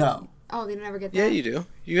prize? Like, No. Oh, they don't ever get that? Yeah, you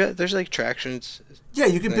do. There's like tractions. Yeah,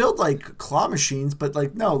 you can build like claw machines, but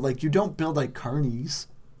like no, like you don't build like carnies.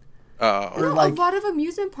 Oh. Or No, like- a lot of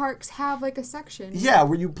amusement parks have, like, a section. Yeah,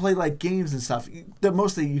 where you play like games and stuff. The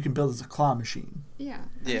mostly you can build as a claw machine. Yeah.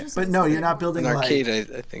 Yeah. Just But like no, you're something not like- building An like arcade,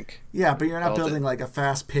 I think. Yeah, but you're not Called building it. like a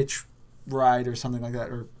fast pitch ride or something like that,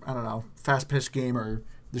 or I don't know, fast pitch game or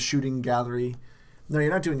the shooting gallery. No,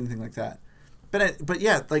 you're not doing anything like that. But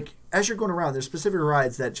yeah, like as you're going around, there's specific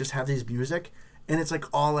rides that just have these music, and it's like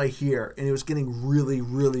all I hear, and it was getting really,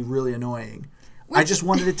 really, really annoying. I just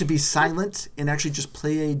wanted it to be silent and actually just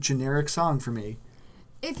play a generic song for me.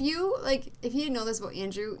 If you didn't know this about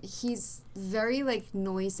Andrew, he's very, like,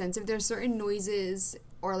 noise sensitive. There's certain noises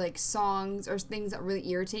or, like, songs or things that really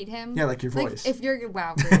irritate him. Yeah, like your voice. If you're,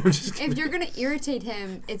 wow, I'm just kidding. if you're going to irritate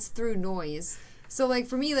him, it's through noise. So, like,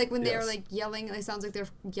 for me, like, when they're, Yes. like, yelling, it sounds like they're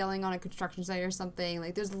yelling on a construction site or something.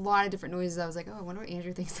 Like, there's a lot of different noises. I was like, oh, I wonder what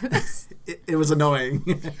Andrew thinks of this. It was annoying.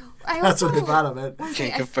 That's what I thought of it.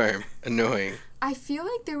 Can't confirm. Annoying. I feel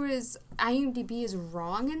like IMDb is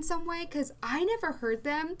wrong in some way because I never heard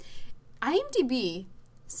them. IMDb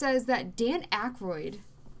says that Dan Aykroyd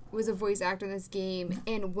was a voice actor in this game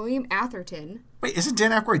and William Atherton. Wait, isn't Dan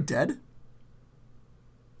Aykroyd dead?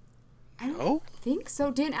 I don't Oh? think so.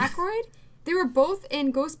 Dan Aykroyd? They were both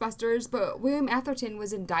in Ghostbusters, but William Atherton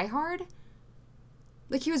was in Die Hard.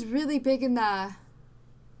 Like, he was really big in the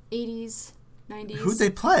 80s, 90s. Who'd they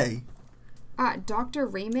play? Dr.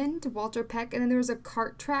 Raymond, Walter Peck, and then there was a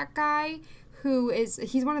kart track guy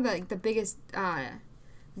he's one of the biggest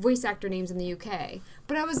voice actor names in the UK.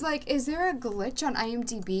 But I was like, is there a glitch on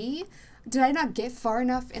IMDb? Did I not get far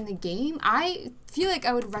enough in the game? I feel like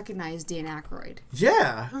I would recognize Dan Aykroyd.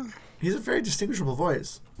 Yeah. He's a very distinguishable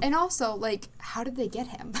voice. And also, like, how did they get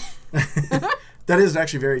him? That is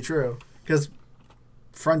actually very true. Because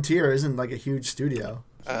Frontier isn't like a huge studio.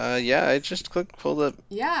 Yeah, I just pulled up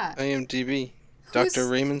Yeah. IMDb. Who's- Dr.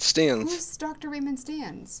 Raymond Stans. Who's Dr. Raymond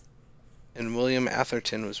Stans? And William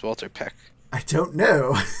Atherton was Walter Peck. I don't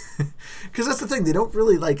know. Because that's the thing. They don't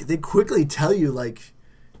really, like, they quickly tell you, like,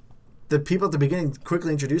 the people at the beginning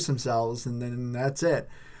quickly introduce themselves, and then that's it.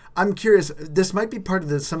 I'm curious. This might be part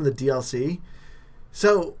of some of the DLC.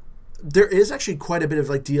 So there is actually quite a bit of,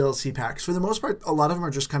 like, DLC packs. For the most part, a lot of them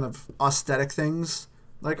are just kind of aesthetic things.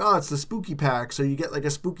 Like, oh, it's the spooky pack, so you get, like, a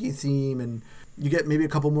spooky theme, and you get maybe a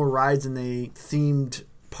couple more rides in the themed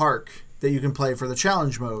park that you can play for the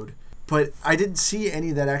challenge mode. But I didn't see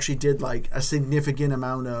any that actually did, like, a significant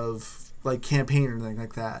amount of, like, campaign or anything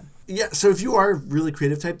like that. Yeah, so if you are really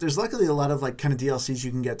creative type, there's luckily a lot of, like, kind of DLCs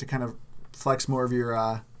you can get to kind of flex more of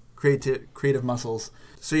your creative muscles.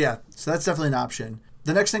 So yeah, so that's definitely an option.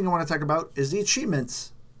 The next thing I want to talk about is the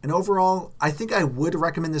achievements. And overall, I think I would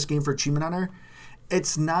recommend this game for Achievement Hunter.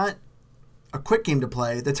 It's not a quick game to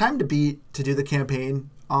play. The time to beat to do the campaign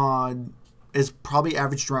is probably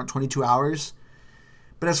averaged around 22 hours.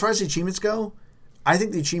 But as far as the achievements go, I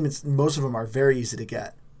think the achievements, most of them are very easy to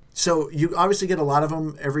get. So you obviously get a lot of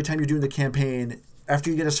them every time you're doing the campaign.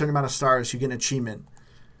 After you get a certain amount of stars, you get an achievement.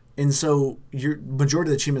 And so your majority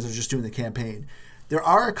of the achievements are just doing the campaign. There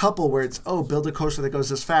are a couple where it's, build a coaster that goes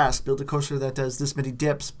this fast, build a coaster that does this many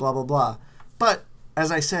dips, blah, blah, blah. But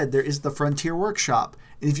as I said, there is the Frontier Workshop.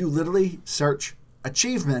 And if you literally search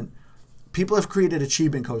achievement, people have created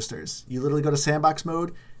achievement coasters. You literally go to sandbox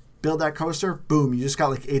mode, build that coaster, boom, you just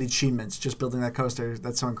got like 8 achievements just building that coaster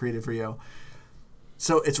that someone created for you.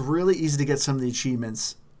 So it's really easy to get some of the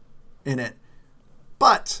achievements in it.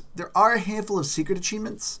 But there are a handful of secret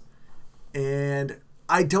achievements, and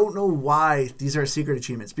I don't know why these are secret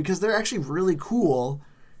achievements, because they're actually really cool.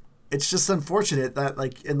 It's just unfortunate that,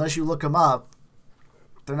 like, unless you look them up,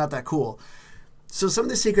 they're not that cool. So some of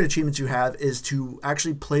the secret achievements you have is to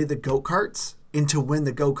actually play the go-karts and to win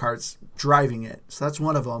the go-karts driving it. So that's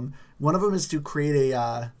one of them. One of them is to create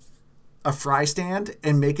a fry stand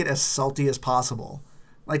and make it as salty as possible.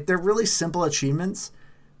 Like, they're really simple achievements,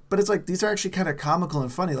 but it's like, these are actually kind of comical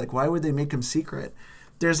and funny. Like, why would they make them secret?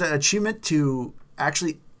 There's an achievement to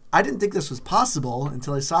actually, I didn't think this was possible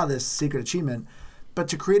until I saw this secret achievement, but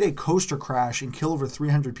to create a coaster crash and kill over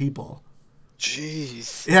 300 people.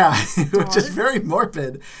 Jeez. Yeah, which is very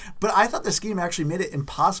morbid. But I thought this game actually made it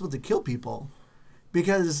impossible to kill people.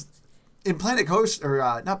 Because in Planet Coaster,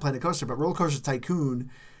 or not Planet Coaster, but Roller Coaster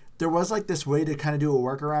Tycoon, there was like this way to kind of do a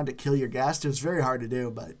workaround to kill your guest. It was very hard to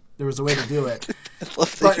do, but there was a way to do it. I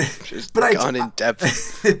love that you've just gone in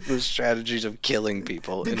depth with strategies of killing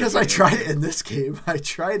people. Because I tried it in this game. I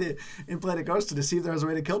tried it in Planet Coaster to see if there was a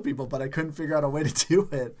way to kill people, but I couldn't figure out a way to do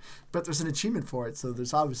it. But there's an achievement for it, so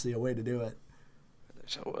there's obviously a way to do it.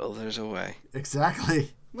 There's a way.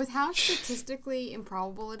 Exactly. With how statistically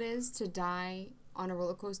improbable it is to die on a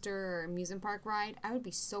roller coaster or amusement park ride, I would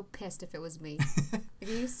be so pissed if it was me. Like,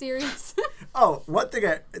 are you serious? Oh, one thing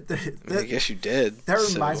I guess you did. That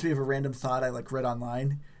reminds me of a random thought I read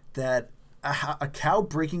online, that a cow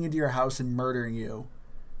breaking into your house and murdering you,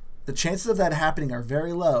 the chances of that happening are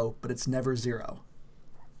very low, but it's never zero.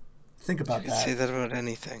 Think about You that. can say that about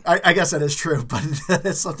anything. I guess that is true, but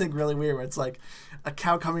it's something really weird where it's like a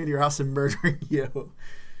cow coming into your house and murdering you.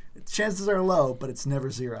 Chances are low, but it's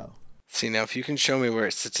never zero. See, now if you can show me where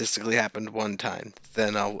it statistically happened one time,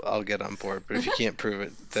 then I'll get on board. But if you can't prove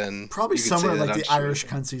it, then Probably you can somewhere say that like I'm the Irish cheating.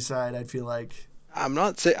 countryside, I feel like. I'm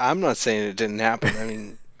not saying it didn't happen. I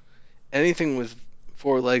mean, anything with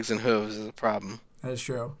 4 legs and hooves is a problem. That is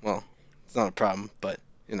true. Well, it's not a problem, but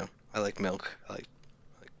I like milk. I like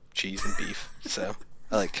cheese and beef. So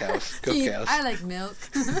I like cows. Go cows. I like milk.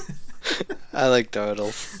 I like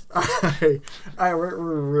turtles. All right, we're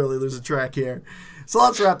really losing track here. So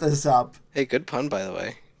let's wrap this up. Hey, good pun, by the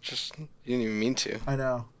way. Just you didn't even mean to. I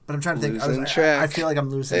know, but I'm trying to think. Losing track. I feel like I'm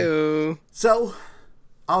losing. Hey-o. So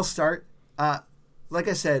I'll start. Like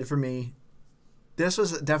I said, for me, this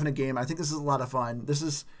was a definite game. I think this is a lot of fun. This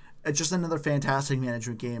is just another fantastic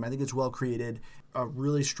management game. I think it's well created. A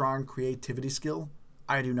really strong creativity skill.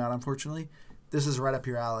 I do not, unfortunately. This is right up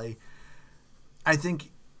your alley. I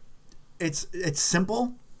think it's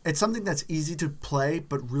simple. It's something that's easy to play,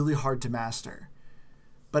 but really hard to master.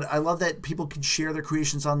 But I love that people can share their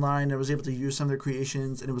creations online. I was able to use some of their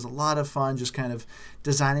creations, and it was a lot of fun just kind of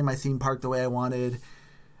designing my theme park the way I wanted.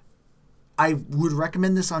 I would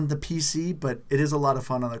recommend this on the PC, but it is a lot of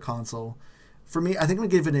fun on the console. For me, I think I'm going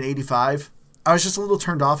to give it an 85. I was just a little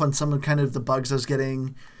turned off on some of kind of the bugs I was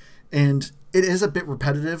getting, and it is a bit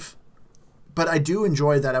repetitive, but I do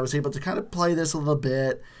enjoy that I was able to kind of play this a little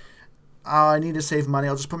bit. oh, I need to save money.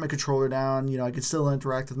 I'll just put my controller down. You know, I can still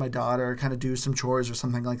interact with my daughter, kind of do some chores or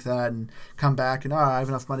something like that, and come back and, I have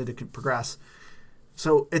enough money to progress.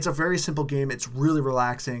 So it's a very simple game. It's really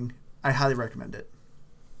relaxing. I highly recommend it.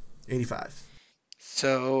 85.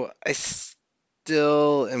 So I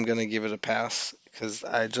still am gonna give it a pass because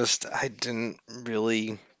I didn't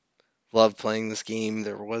really love playing this game.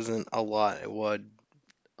 There wasn't a lot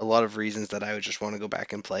of reasons that I would just want to go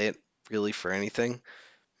back and play it really for anything.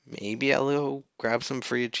 Maybe I'll go grab some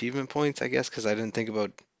free achievement points, I guess, because I didn't think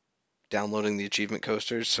about downloading the achievement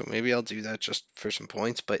coasters. So maybe I'll do that just for some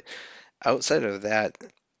points. But outside of that,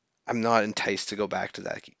 I'm not enticed to go back to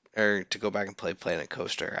that or to go back and play Planet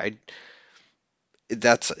Coaster.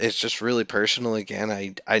 It's just really personal.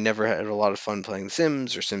 Again, I never had a lot of fun playing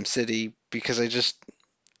Sims or SimCity because I just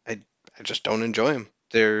don't enjoy them.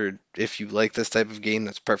 If you like this type of game,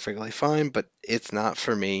 that's perfectly fine, but it's not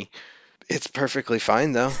for me. It's perfectly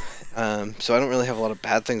fine though. So I don't really have a lot of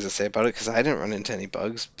bad things to say about it because I didn't run into any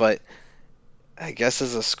bugs. But I guess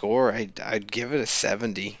as a score, I'd give it a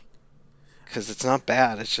 70 because it's not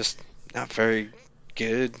bad. It's just not very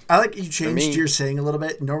good. I like you changed your saying a little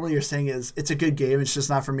bit. Normally your saying is it's a good game. It's just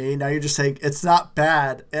not for me. Now you're just saying it's not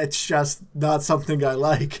bad. It's just not something I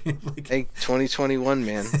like. Hey, 2021,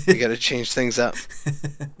 man. You got to change things up.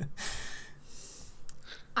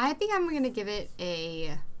 I think I'm going to give it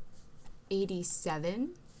a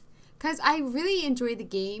 87 because I really enjoyed the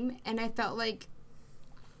game and I felt like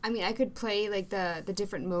I could play like the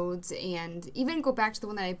different modes and even go back to the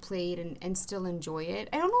one that I played and still enjoy it.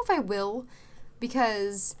 I don't know if I will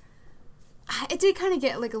because it did kind of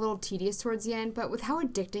get like a little tedious towards the end, but with how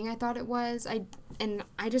addicting I thought it was, I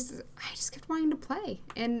just kept wanting to play.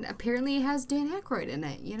 And apparently it has Dan Aykroyd in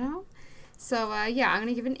it, you know? So I'm going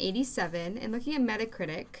to give it an 87 and looking at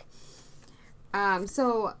Metacritic,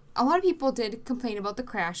 so a lot of people did complain about the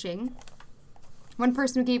crashing. One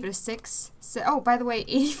person who gave it a 6 said, oh, by the way,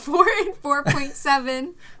 84 and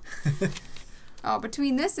 4.7. Oh,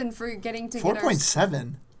 between this and for getting to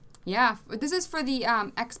 4.7? Yeah, this is for the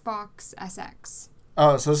Xbox SX.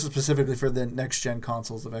 Oh, so this is specifically for the next-gen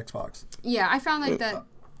consoles of Xbox. Yeah, I found like that.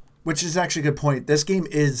 Which is actually a good point. This game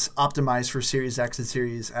is optimized for Series X and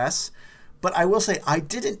Series S, but I will say I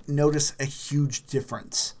didn't notice a huge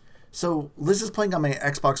difference. So Liz is playing on my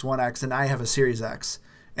Xbox One X, and I have a Series X.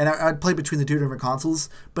 And I'd play between the two different consoles.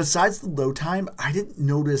 Besides the load time, I didn't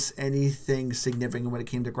notice anything significant when it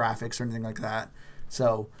came to graphics or anything like that.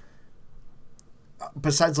 So,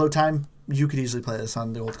 besides load time, you could easily play this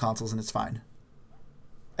on the old consoles, and it's fine.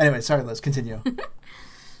 Anyway, sorry, Liz, continue.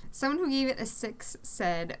 Someone who gave it a 6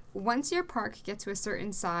 said, once your park gets to a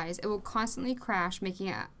certain size, it will constantly crash, making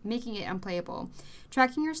it unplayable.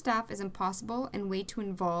 Tracking your staff is impossible and way too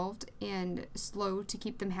involved and slow to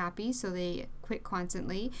keep them happy, so they quit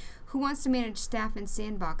constantly. Who wants to manage staff in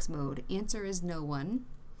sandbox mode? Answer is no one.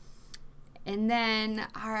 And then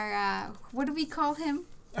our, what do we call him?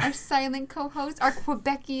 Our silent co-host, our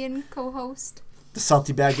Quebecian co-host. The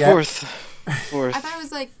salty baguette. Fourth. I thought it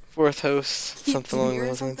was like Fourth host, Keith something along Jr. or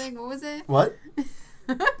those lines. something. What was it? What?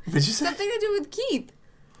 What did you say? Something to do with Keith.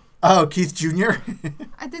 Oh, Keith Jr.?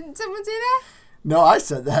 Didn't someone say that? No, I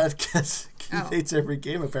said that because Keith Oh. hates every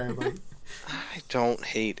game, apparently. I don't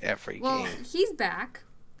hate every Well, game. he's back.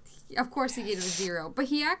 Of course, he gave it a 0, but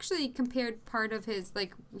he actually compared part of his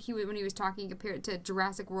when he was talking, compared it to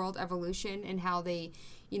Jurassic World Evolution and how they,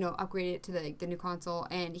 upgraded it to the new console,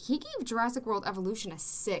 and he gave Jurassic World Evolution a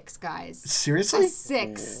 6, guys. Seriously? A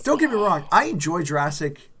 6. Don't get me wrong. I enjoy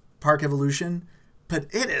Jurassic Park Evolution, but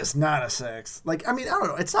it is not a 6. I don't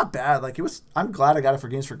know. It's not bad. I'm glad I got it for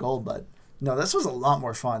Games for Gold, but no, this was a lot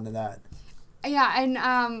more fun than that. Yeah, and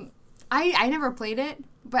I never played it,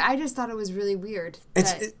 but I just thought it was really weird.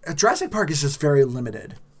 Jurassic Park is just very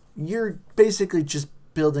limited. You're basically just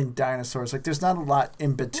building dinosaurs. There's not a lot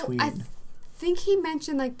in between. Well, I think he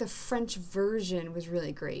mentioned the French version was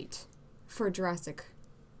really great for Jurassic.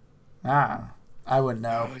 I wouldn't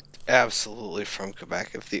know. Absolutely from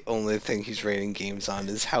Quebec. If the only thing he's rating games on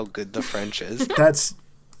is how good the French is, That's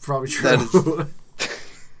probably true.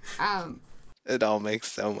 it all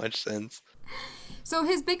makes so much sense. So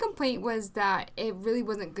his big complaint was that it really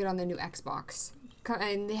wasn't good on the new Xbox.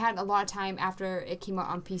 And they had a lot of time after it came out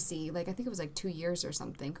on PC. I think it was 2 years or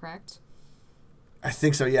something, correct? I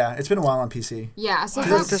think so, yeah. It's been a while on PC. Yeah. So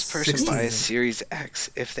Why would this person buy a Series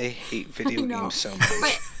X if they hate video games so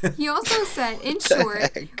much? But he also said, in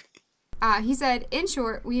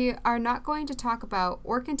short, we are not going to talk about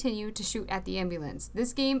or continue to shoot at the ambulance.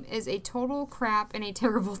 This game is a total crap and a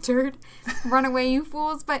terrible turd. Run away, you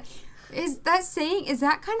fools. But Is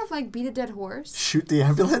that kind of like beat a dead horse? Shoot the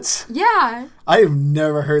ambulance? Yeah. I have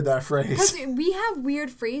never heard that phrase. Because we have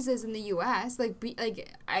weird phrases in the U.S. I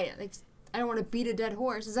don't want to beat a dead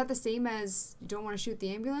horse. Is that the same as you don't want to shoot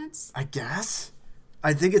the ambulance? I guess.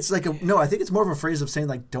 I think it's like I think it's more of a phrase of saying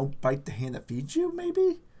like don't bite the hand that feeds you,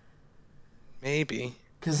 maybe? Maybe.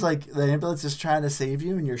 Because like the ambulance is trying to save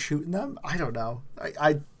you and you're shooting them? I don't know.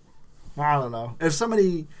 I don't know. If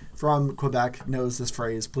somebody from Quebec knows this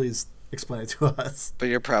phrase, please explain it to us. But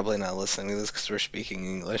you're probably not listening to this because we're speaking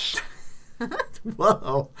English.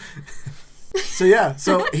 Whoa.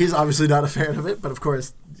 So he's obviously not a fan of it, but of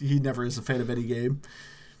course he never is a fan of any game.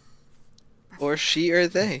 Or she or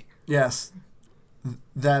they. Yes.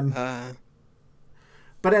 Them.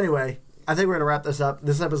 But anyway, I think we're gonna wrap this up.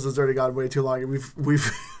 This episode's already gone way too long, and we've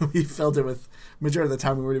filled it with majority of the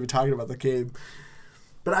time we weren't even talking about the game.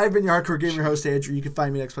 But I've been your hardcore gamer host, Andrew. You can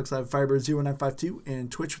find me at Xbox Live Firebird 0952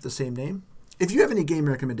 and Twitch with the same name. If you have any game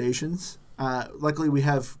recommendations, luckily we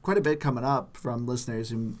have quite a bit coming up from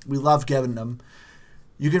listeners, and we love getting them.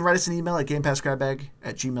 You can write us an email at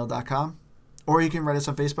GamePassGrabBag@gmail.com, or you can write us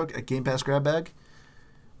on Facebook at Game Pass Grab Bag,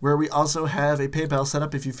 where we also have a PayPal set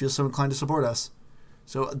up if you feel so inclined to support us.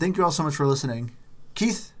 So thank you all so much for listening.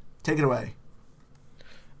 Keith, take it away.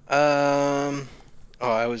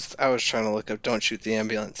 I was trying to look up "Don't shoot the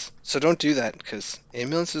ambulance." So don't do that because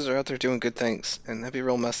ambulances are out there doing good things, and that'd be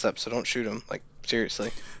real messed up. So don't shoot them. Like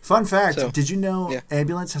seriously. Fun fact: did you know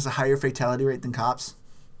ambulance has a higher fatality rate than cops?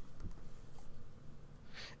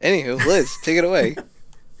 Anywho, Liz, take it away.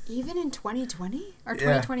 Even in 2020 or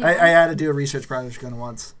 2021? I had to do a research project on it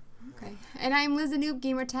once. Okay, and I'm Liz the Noob,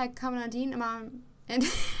 gamertag Commandantine, and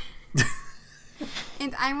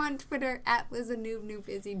and I'm on Twitter at Liz the Noob,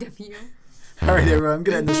 NoobIzzyW. All right, everyone, I'm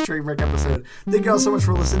going to end this train wreck episode. Thank you all so much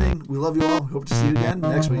for listening. We love you all. Hope to see you again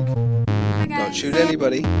next week. Bye, guys. Don't shoot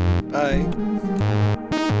anybody. Bye.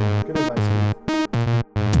 Good advice.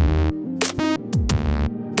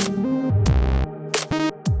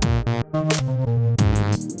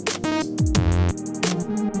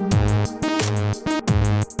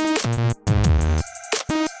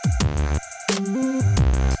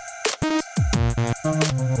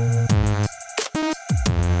 Steve.